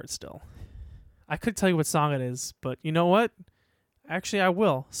lyrics for it still. I could tell you what song it is, but you know what? Actually, I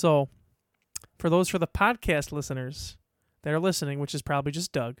will. So, for the podcast listeners that are listening, which is probably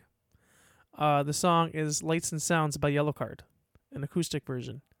just Doug, the song is Lights and Sounds by Yellowcard, an acoustic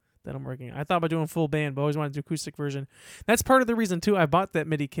version that I'm working on. I thought about doing full band, but I always wanted to do acoustic version. That's part of the reason, too, I bought that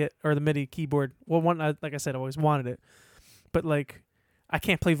MIDI kit, or the MIDI keyboard. Well, like I said, I always wanted it. But, like, I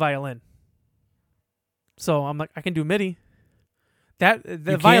can't play violin. So, I'm like, I can do MIDI.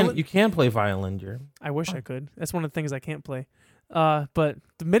 You can play violin, Jeremy. I wish I could. That's one of the things I can't play. But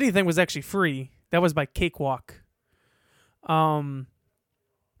the MIDI thing was actually free. That was by Cakewalk.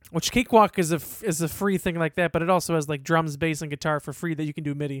 Which Cakewalk is a free thing like that, but it also has like drums, bass, and guitar for free that you can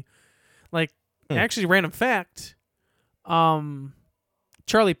do MIDI. Like actually, random fact.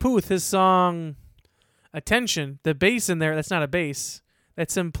 Charlie Puth, his song "Attention," the bass in there. That's not a bass.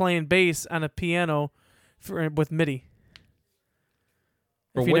 That's him playing bass on a piano with MIDI.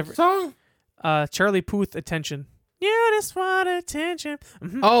 For which song? Charlie Puth, Attention. You just want attention.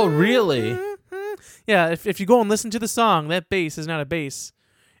 Mm-hmm. Oh, really? Mm-hmm. Yeah, if you go and listen to the song, that bass is not a bass.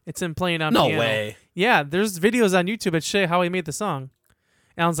 It's him playing on piano. No way. Yeah, there's videos on YouTube that show how he made the song.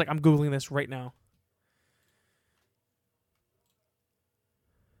 Alan's like, I'm Googling this right now.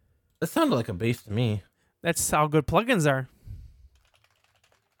 That sounded like a bass to me. That's how good plugins are.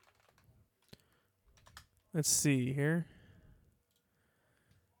 Let's see here.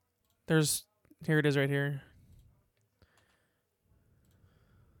 Here it is right here.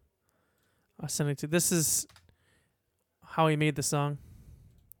 I'll send it to. This is how he made the song.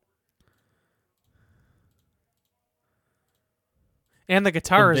 And the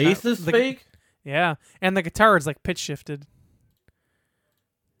guitar The bass is fake? Yeah. And the guitar is like pitch shifted.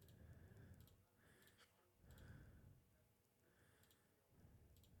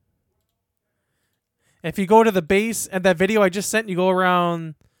 If you go to the bass and that video I just sent, you go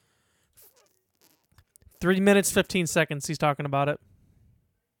around 3 minutes, 15 seconds. He's talking about it.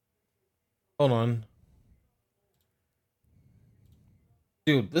 Hold on.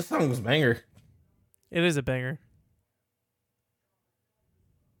 Dude, this song was a banger. It is a banger.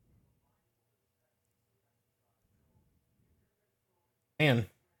 Man.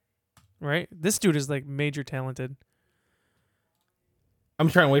 Right? This dude is like major talented.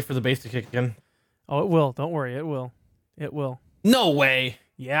 I'm trying to wait for the bass to kick in. Oh, it will. Don't worry. It will. It will. No way.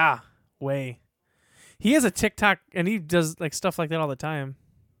 Yeah. Way. He has a TikTok and he does like stuff like that all the time.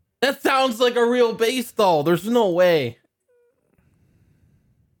 That sounds like a real bass though. There's no way.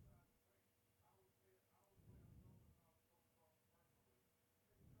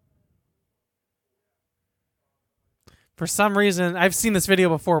 For some reason, I've seen this video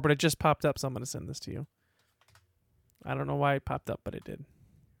before, but it just popped up, so I'm going to send this to you. I don't know why it popped up, but it did.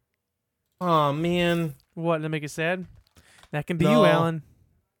 Oh, man. What, to make it sad? That can be you, Alan.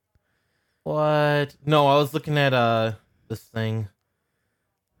 What? No, I was looking at this thing.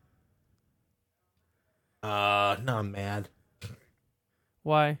 No, I'm mad.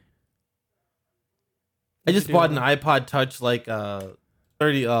 Why? I just bought an iPod Touch like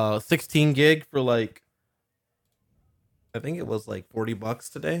 16 gig for like I think it was like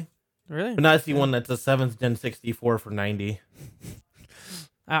 $40 today. Really? But now I see one that's a 7th Gen 64 for 90.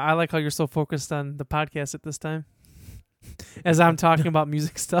 I like how you're so focused on the podcast at this time. As I'm talking about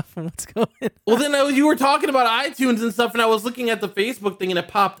music stuff and what's going on. Well, then you were talking about iTunes and stuff, and I was looking at the Facebook thing, and it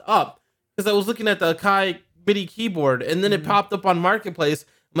popped up. Because I was looking at the Kai MIDI keyboard, and then it popped up on Marketplace.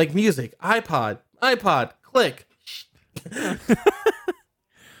 I'm like, music, iPod, click.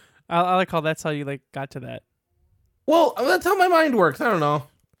 I like how that's how you like got to that. Well, that's how my mind works. I don't know.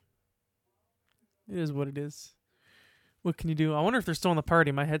 It is what it is. What can you do? I wonder if they're still in the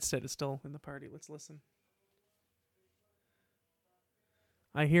party. My headset is still in the party. Let's listen.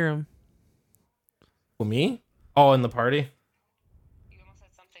 I hear him. Well, me? Oh, in the party? You almost said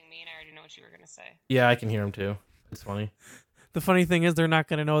something mean. I already know what you were going to say. Yeah, I can hear him too. It's funny. The funny thing is they're not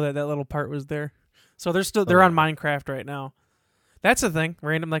going to know that little part was there. So they're on Minecraft right now. That's the thing.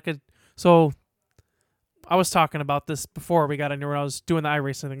 Random so I was talking about this before we got into when I was doing the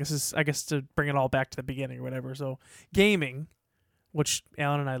iRacing thing. This is, I guess, to bring it all back to the beginning or whatever. So gaming, which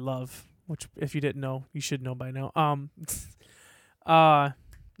Alan and I love, which if you didn't know, you should know by now.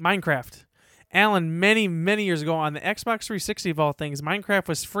 Minecraft. Alan, many, many years ago on the Xbox 360 of all things, Minecraft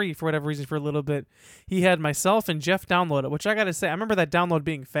was free for whatever reason for a little bit. He had myself and Jeff download it, which I got to say, I remember that download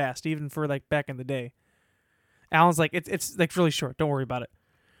being fast, even for like back in the day. Alan's like, it's like really short. Don't worry about it.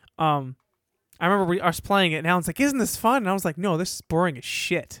 I remember I was playing it, and Alan's like, isn't this fun? And I was like, no, this is boring as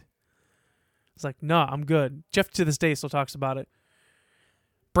shit. I was like, no, I'm good. Jeff to this day still talks about it.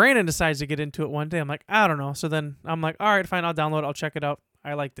 Brandon decides to get into it one day. I'm like, I don't know. So then I'm like, all right, fine, I'll download it. I'll check it out.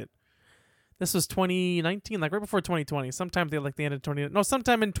 I liked it. This was 2019, like right before 2020. Sometime the end of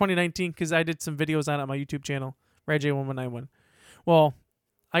sometime in 2019, because I did some videos on it on my YouTube channel, RayJ1191. Well,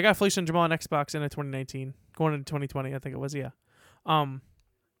 I got Felicia and Jamal on Xbox in 2019, going into 2020, I think it was, yeah.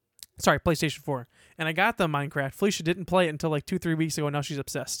 Sorry, PlayStation 4. And I got the Minecraft. Felicia didn't play it until like 2-3 weeks ago, and now she's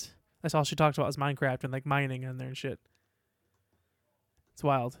obsessed. That's all she talks about is Minecraft and like mining on there and shit. It's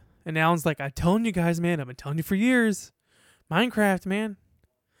wild. And Alan's like, I'm telling you guys, man, I've been telling you for years. Minecraft, man.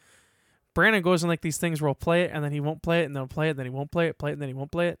 Brandon goes in like these things where he'll play it, and then he won't play it, and then he'll play it, and then he won't play it, and then he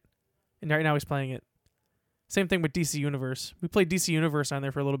won't play it. And right now he's playing it. Same thing with DC Universe. We played DC Universe on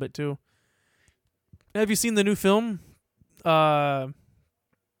there for a little bit too. Have you seen the new film?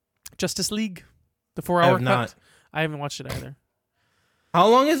 Justice League? The 4-hour cut? Not. I haven't watched it either. How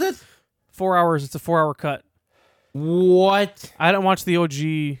long is it? 4 hours. It's a 4-hour cut. What? I don't watch the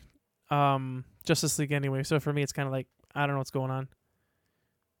OG Justice League anyway, so for me it's kind of like, I don't know what's going on.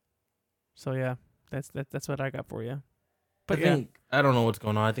 So yeah, that's what I got for you. But I don't know what's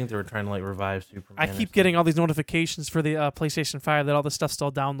going on. I think they were trying to like revive Superman. I keep getting all these notifications for the PlayStation 5 that all the stuff's still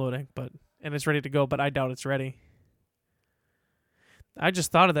downloading, and it's ready to go, but I doubt it's ready. I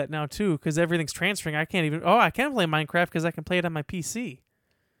just thought of that now too, because everything's transferring. I can play Minecraft because I can play it on my PC.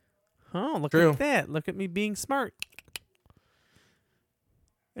 Oh, look True. at that. Look at me being smart.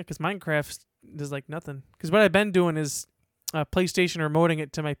 Yeah, because Minecraft is like nothing. Because what I've been doing is PlayStation remoting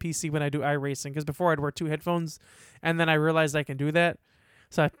it to my PC when I do iRacing. Because before I'd wear 2 headphones, and then I realized I can do that.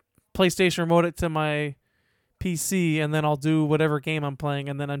 So I PlayStation remote it to my PC, and then I'll do whatever game I'm playing,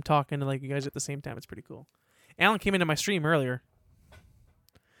 and then I'm talking to like you guys at the same time. It's pretty cool. Alan came into my stream earlier.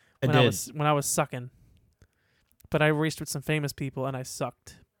 When I was sucking. But I raced with some famous people, and I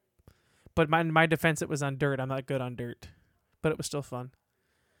sucked. But my defense, it was on dirt. I'm not good on dirt. But it was still fun.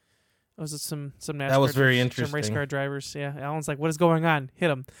 It was some NASCAR. That was very interesting. Some race car drivers. Yeah, Alan's like, "What is going on? Hit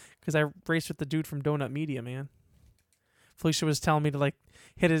him!" Because I raced with the dude from Donut Media, man. Felicia was telling me to like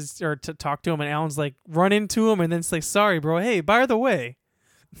hit his or to talk to him, and Alan's like, run into him, and then say, "Sorry, bro. Hey, by the way."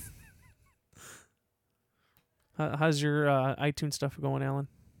 How's your iTunes stuff going, Alan?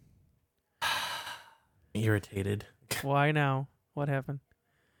 Irritated. Why now? What happened?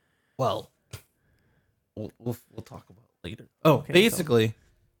 Well, we'll talk about it later. Oh, Okay, basically,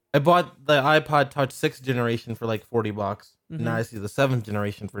 I bought the iPod Touch 6th generation for like $40. Mm-hmm. Now I see the 7th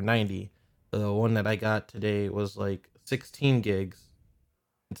generation for $90. The one that I got today was like 16 gigs.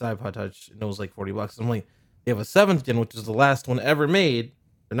 It's iPod Touch, and it was like $40. I'm like, they have a 7th gen, which is the last one ever made.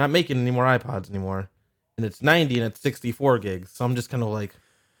 They're not making any more iPods anymore, and it's 90 and it's 64 gigs. So I'm just kind of like,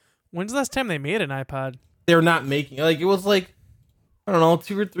 when's the last time they made an iPod? they're not making like it was like I don't know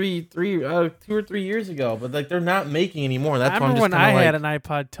 2 or 3 years ago, but like they're not making anymore. That's I why I'm remember just when I like, had an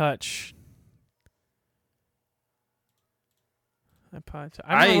iPod Touch.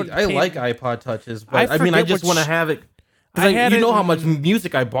 I like iPod Touches, but I mean, I forget just which- want to have it. I had you it know how much in-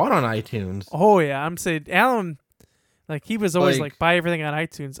 music I bought on iTunes. Oh yeah, I'm saying Alan, like he was always Like- like buy everything on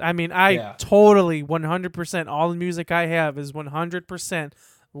iTunes. I mean, I Yeah. totally 100% all the music I have is 100%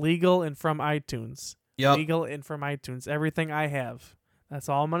 legal and from iTunes. Yep. Legal and from iTunes. Everything I have. That's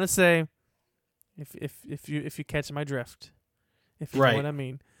all I'm gonna say. If you catch my drift, if you know Right. what I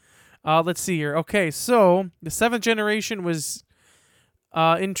mean. Let's see here. Okay, so the 7th generation was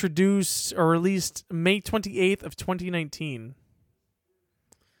introduced or released May 28th of 2019.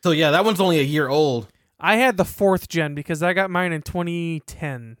 So yeah, that one's only a year old. I had the 4th gen because I got mine in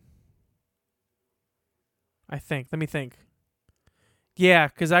 2010. I think. Let me think. Yeah,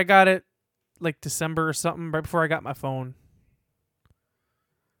 because I got it like December or something right before I got my phone.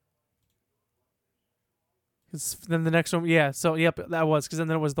 'Cause then the next one, yeah. So yep, that was because then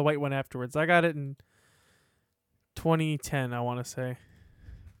there was the white one afterwards. I got it in 2010. I want to say.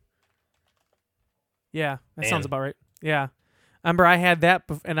 Yeah, that sounds Man. about right. Yeah, I remember I had that,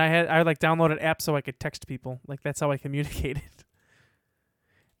 and I like downloaded apps so I could text people. Like that's how I communicated.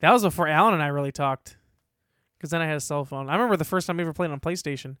 That was before Alan and I really talked, because then I had a cell phone. I remember the first time we ever played on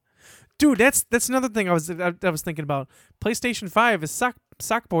PlayStation. Dude, that's another thing I was thinking about. PlayStation 5 is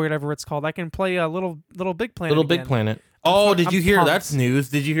Sockboy, whatever it's called. I can play a little Big Planet. Little Big again. Planet. Oh, did I'm you hear? pumped. That's news.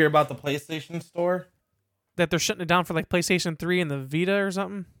 Did you hear about the PlayStation Store That they're shutting it down for like PlayStation 3 and the Vita or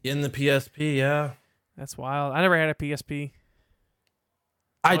something. in the PSP? Yeah, That's wild. I never had a PSP.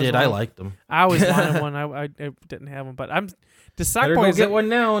 I was did. I wild. liked them. I always wanted one. I didn't have one, but I'm. Does Better Sockboy go get one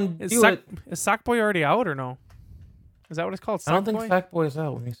now and is do it. Sockboy already out or no? Is that what it's called? I don't think Sockboy? Sackboy's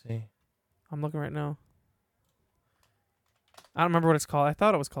out. Let me see. I'm looking right now. I don't remember what it's called. I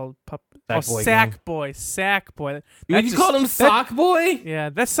thought it was called Sackboy Sackboy. Sackboy. You called him Sockboy? Yeah,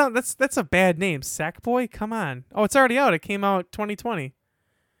 that's a bad name. Sackboy? Come on. Oh, it's already out. It came out 2020.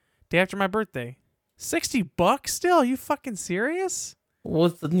 Day after my birthday. $60 still? You fucking serious?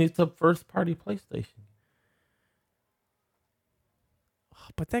 What's the new first party PlayStation? Oh,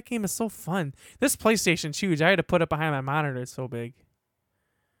 but that game is so fun. This PlayStation's huge. I had to put it behind my monitor. It's so big.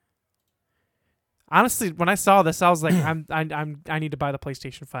 Honestly, when I saw this, I was like, I need to buy the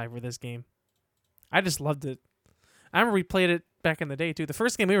PlayStation 5 for this game. I just loved it. I remember we played it back in the day too. The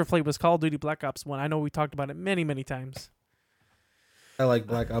first game we ever played was Call of Duty Black Ops 1. I know we talked about it many, many times. I like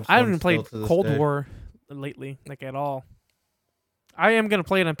Black Ops. I haven't 1 played still to this Cold day. War lately, like at all. I am gonna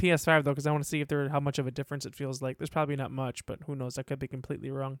play it on PS5 though, because I want to see if how much of a difference it feels like. There's probably not much, but who knows? I could be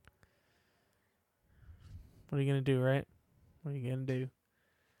completely wrong. What are you gonna do, right? What are you gonna do?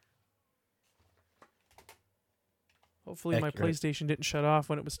 Hopefully my Accurate. PlayStation didn't shut off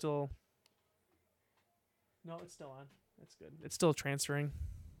when it was still... No, it's still on. That's good. It's still transferring.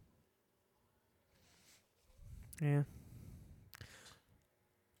 Yeah.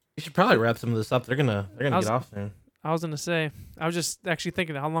 You should probably wrap some of this up. They're gonna How's- get off soon. I was going to say, I was just actually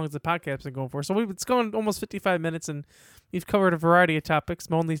thinking how long has the podcast been going for? So it's going almost 55 minutes, and we've covered a variety of topics.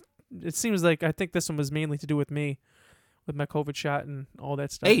 It seems like I think this one was mainly to do with me, with my COVID shot and all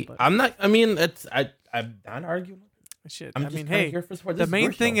that stuff. Hey, but I'm not. I mean, I'm not arguing. Shit. I'm I just mean, kinda hey, here for support. the This is main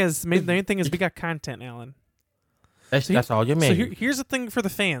your thing show. is we got content, Alan. That's all you made. So here's the thing for the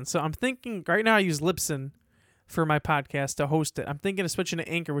fans. So I'm thinking right now I use Libsyn for my podcast to host it. I'm thinking of switching to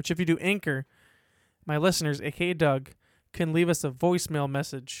Anchor, which if you do Anchor, my listeners, aka Doug, can leave us a voicemail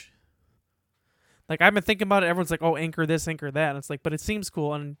message. Like I've been thinking about it. Everyone's like, "Oh, Anchor this, Anchor that." And it's like, but it seems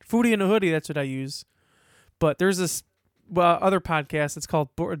cool. And Foodie in a Hoodie, that's what I use. But there's this other podcast. It's called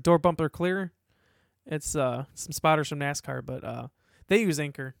Door Bumper Clear. It's some spotters from NASCAR, but they use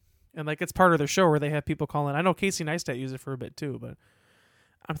Anchor, and like it's part of their show where they have people call in. I know Casey Neistat used it for a bit too, but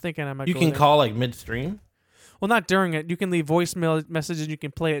I'm thinking I might. You can call like midstream. Well, not during it. You can leave voicemail messages. You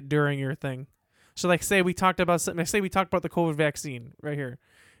can play it during your thing. So, like, say we talked about something. Say we talked about the COVID vaccine right here.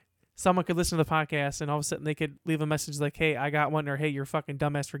 Someone could listen to the podcast, and all of a sudden they could leave a message like, "Hey, I got one," or "Hey, you're fucking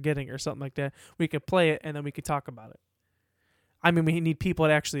dumbass for getting it," or something like that. We could play it, and then we could talk about it. I mean, we need people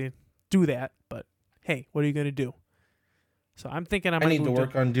to actually do that, but hey, what are you gonna do? So I'm thinking I need to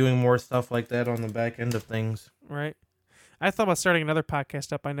work on doing more stuff like that on the back end of things. Right. I thought about starting another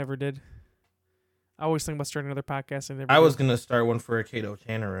podcast up. I never did. I always think about starting another podcast. And I was gonna start one for a Cato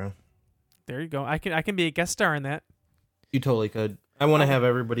Channeru. There you go. I can be a guest star in that. You totally could. I want to have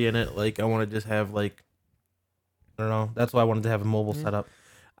everybody in it. Like I want to just have like, I don't know. That's why I wanted to have a mobile setup.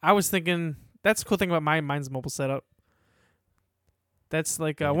 I was thinking that's the cool thing about mine's mobile setup. That's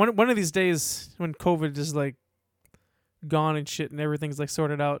like one of these days when COVID is like gone and shit and everything's like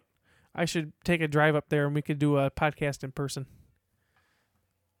sorted out, I should take a drive up there and we could do a podcast in person.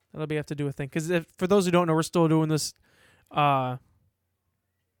 That'll be have to do a thing because for those who don't know, we're still doing this.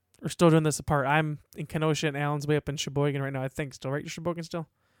 We're still doing this apart. I'm in Kenosha and Alan's way up in Sheboygan right now. I think still right. You're Sheboygan still.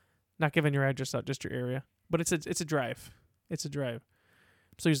 Not giving your address out, just your area. But it's a drive. It's a drive.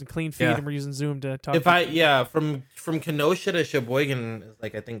 I'm still using Clean Feed and we're using Zoom to talk. From Kenosha to Sheboygan is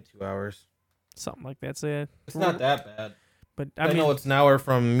like I think 2 hours. Something like that. So yeah, it's not that bad. But I mean, know it's an hour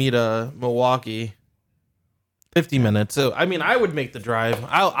from me to Milwaukee. 50 minutes. So I mean, I would make the drive.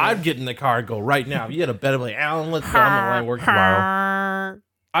 I'd get in the car and go right now. If you had a bed, I'm like, Alan, let's go. I'm gonna work tomorrow.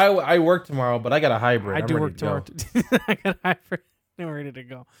 I work tomorrow, but I got a hybrid. I do work tomorrow. I got a hybrid. I'm ready to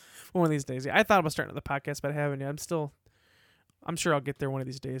go. One of these days. Yeah, I thought about starting the podcast, but I haven't yet. I'm sure I'll get there one of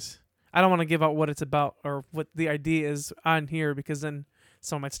these days. I don't want to give out what it's about or what the idea is on here because then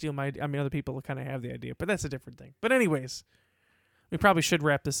someone might steal my idea. I mean, other people will kind of have the idea, but that's a different thing. But anyways, we probably should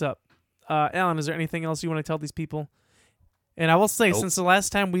wrap this up. Alan, is there anything else you want to tell these people? And I will say, since the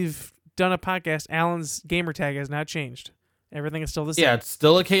last time we've done a podcast, Alan's gamer tag has not changed. Everything is still the same. Yeah, it's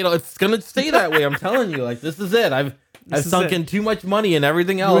still a Cato. It's gonna stay that way. I'm telling you. Like this is it. I've sunk in too much money and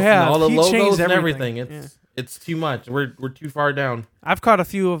everything else, and all the logos and everything. It's too much. We're too far down. I've caught a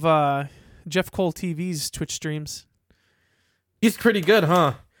few of Jeff Cole TV's Twitch streams. He's pretty good,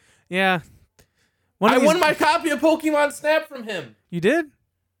 huh? Yeah. I won my copy of Pokemon Snap from him. You did?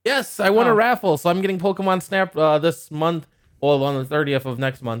 Yes, I won a raffle, so I'm getting Pokemon Snap this month. Well, on the 30th of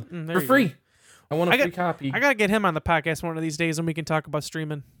next month for free. I want a free copy. I gotta get him on the podcast one of these days, and we can talk about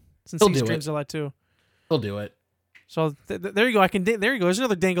streaming since he streams a lot too. He'll do it. So there you go. There you go. There's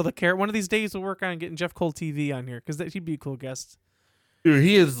another dangle the carrot. One of these days we'll work on getting Jeff Cole TV on here because he'd be a cool guest. Dude,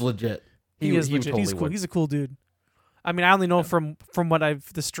 he is legit. He is legit. Totally he's cool. He's a cool dude. I mean, I only know from what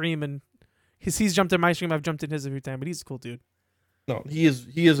the stream and he's jumped in my stream. I've jumped in his a few times, but he's a cool dude. No, he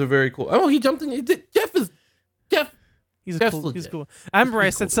is a very cool. Oh, he jumped in. Jeff. He's cool. I remember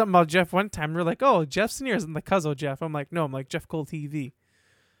I said something about Jeff one time. We're like, "Oh, Jeff's in here." I'm like, "Cuzzo Jeff." I'm like, "No, I'm like Jeff Cole TV."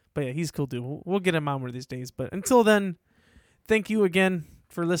 But yeah, he's cool dude. We'll get him on one of these days. But until then, thank you again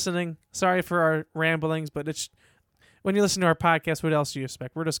for listening. Sorry for our ramblings, but it's when you listen to our podcast, what else do you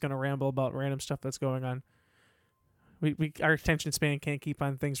expect? We're just gonna ramble about random stuff that's going on. Our attention span can't keep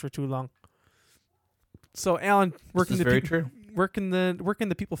on things for too long. So, Alan, where can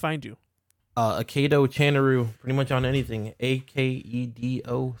the people find you? Cato Channeru, pretty much on anything.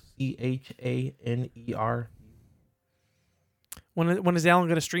 AKEDOCHANER. When is Alan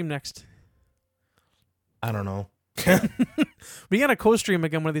going to stream next? I don't know. We got to co-stream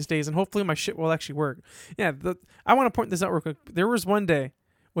again one of these days, and hopefully my shit will actually work. Yeah, I want to point this out real quick. There was one day,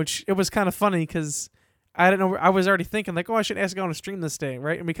 which it was kind of funny because I didn't know. I was already thinking like, oh, I should ask Alan to stream this day,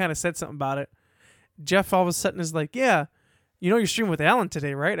 right? And we kind of said something about it. Jeff all of a sudden is like, yeah, you know you're streaming with Alan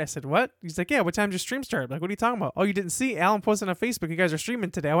today, right? I said, what? He's like, yeah, what time did your stream start? I'm like, what are you talking about? Oh, you didn't see? Alan posted on Facebook, you guys are streaming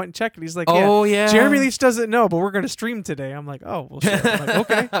today. I went and checked it. He's like, yeah. Jeremy Leach doesn't know, but we're going to stream today. I'm like, oh, well, shit. I'm like,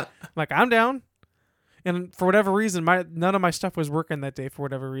 okay. I'm like, I'm down. And for whatever reason, none of my stuff was working that day for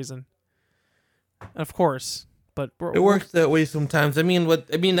whatever reason. Of course. But it works that way sometimes. I mean,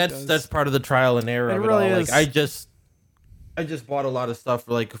 that's part of the trial and error of it really all. Like, I just bought a lot of stuff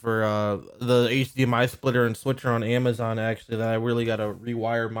for the HDMI splitter and switcher on Amazon. Actually, that I really got to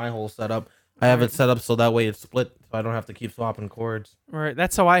rewire my whole setup. I have it set up so that way it's split, so I don't have to keep swapping cords. Right,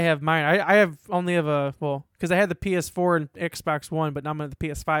 that's how I have mine. I only have because I had the PS4 and Xbox One, but now I'm on the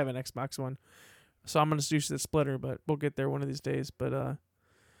PS5 and Xbox One, so I'm gonna use the splitter. But we'll get there one of these days. But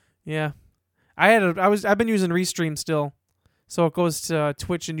yeah, I've been using Restream still, so it goes to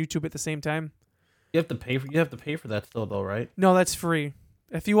Twitch and YouTube at the same time. You have to pay for that still though, right? No, that's free.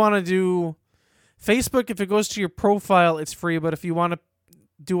 If you want to do Facebook, if it goes to your profile, it's free. But if you want to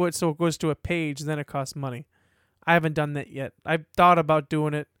do it so it goes to a page, then it costs money. I haven't done that yet. I've thought about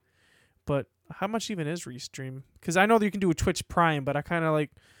doing it, but how much even is Restream? Because I know that you can do a Twitch Prime, but I kind of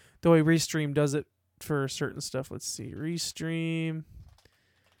like the way Restream does it for certain stuff. Let's see. Restream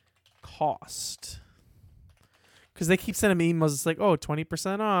cost. Because they keep sending me emails. It's like,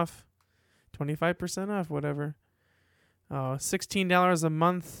 20% off. 25% off, whatever. $16 a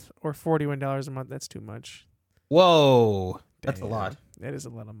month or $41 a month. That's too much. Whoa. That's Damn, a lot. That is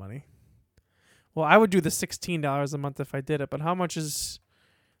a lot of money. Well, I would do the $16 a month if I did it, but how much is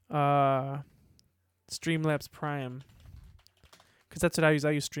Streamlabs Prime? Because that's what I use.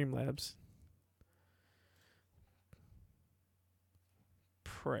 I use Streamlabs.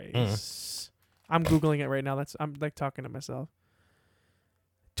 Price. I'm Googling it right now. I'm like talking to myself.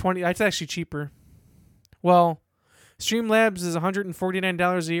 That's actually cheaper. Well, Streamlabs is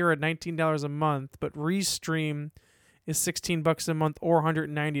 $149 a year at $19 a month, but Restream is $16 a month or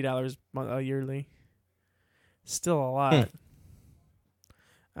 $190 yearly. Still a lot.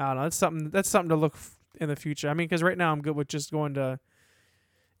 I don't know. That's something to look in the future. I mean, because right now I'm good with just going to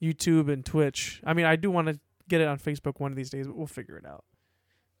YouTube and Twitch. I mean, I do want to get it on Facebook one of these days, but we'll figure it out.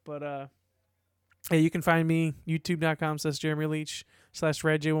 But hey, you can find me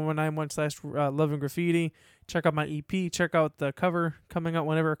youtube.com/JeremyLeach/RadJ1191/Love and Graffiti. Check out my EP. Check out the cover coming out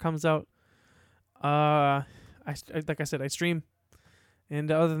whenever it comes out. Like I said, I stream,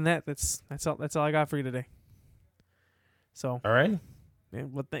 and other than that, that's all I got for you today. So, all right. Yeah,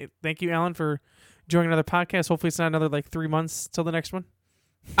 well, thank you, Alan, for joining another podcast. Hopefully, it's not another 3 months till the next one.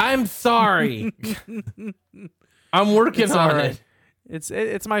 I'm sorry. I'm working on it.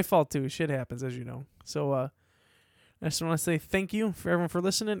 It's my fault too. Shit happens, as you know. So, I just want to say thank you for everyone for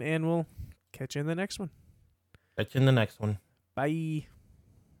listening, and we'll catch you in the next one. Catch you in the next one. Bye.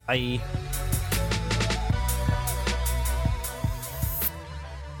 Bye.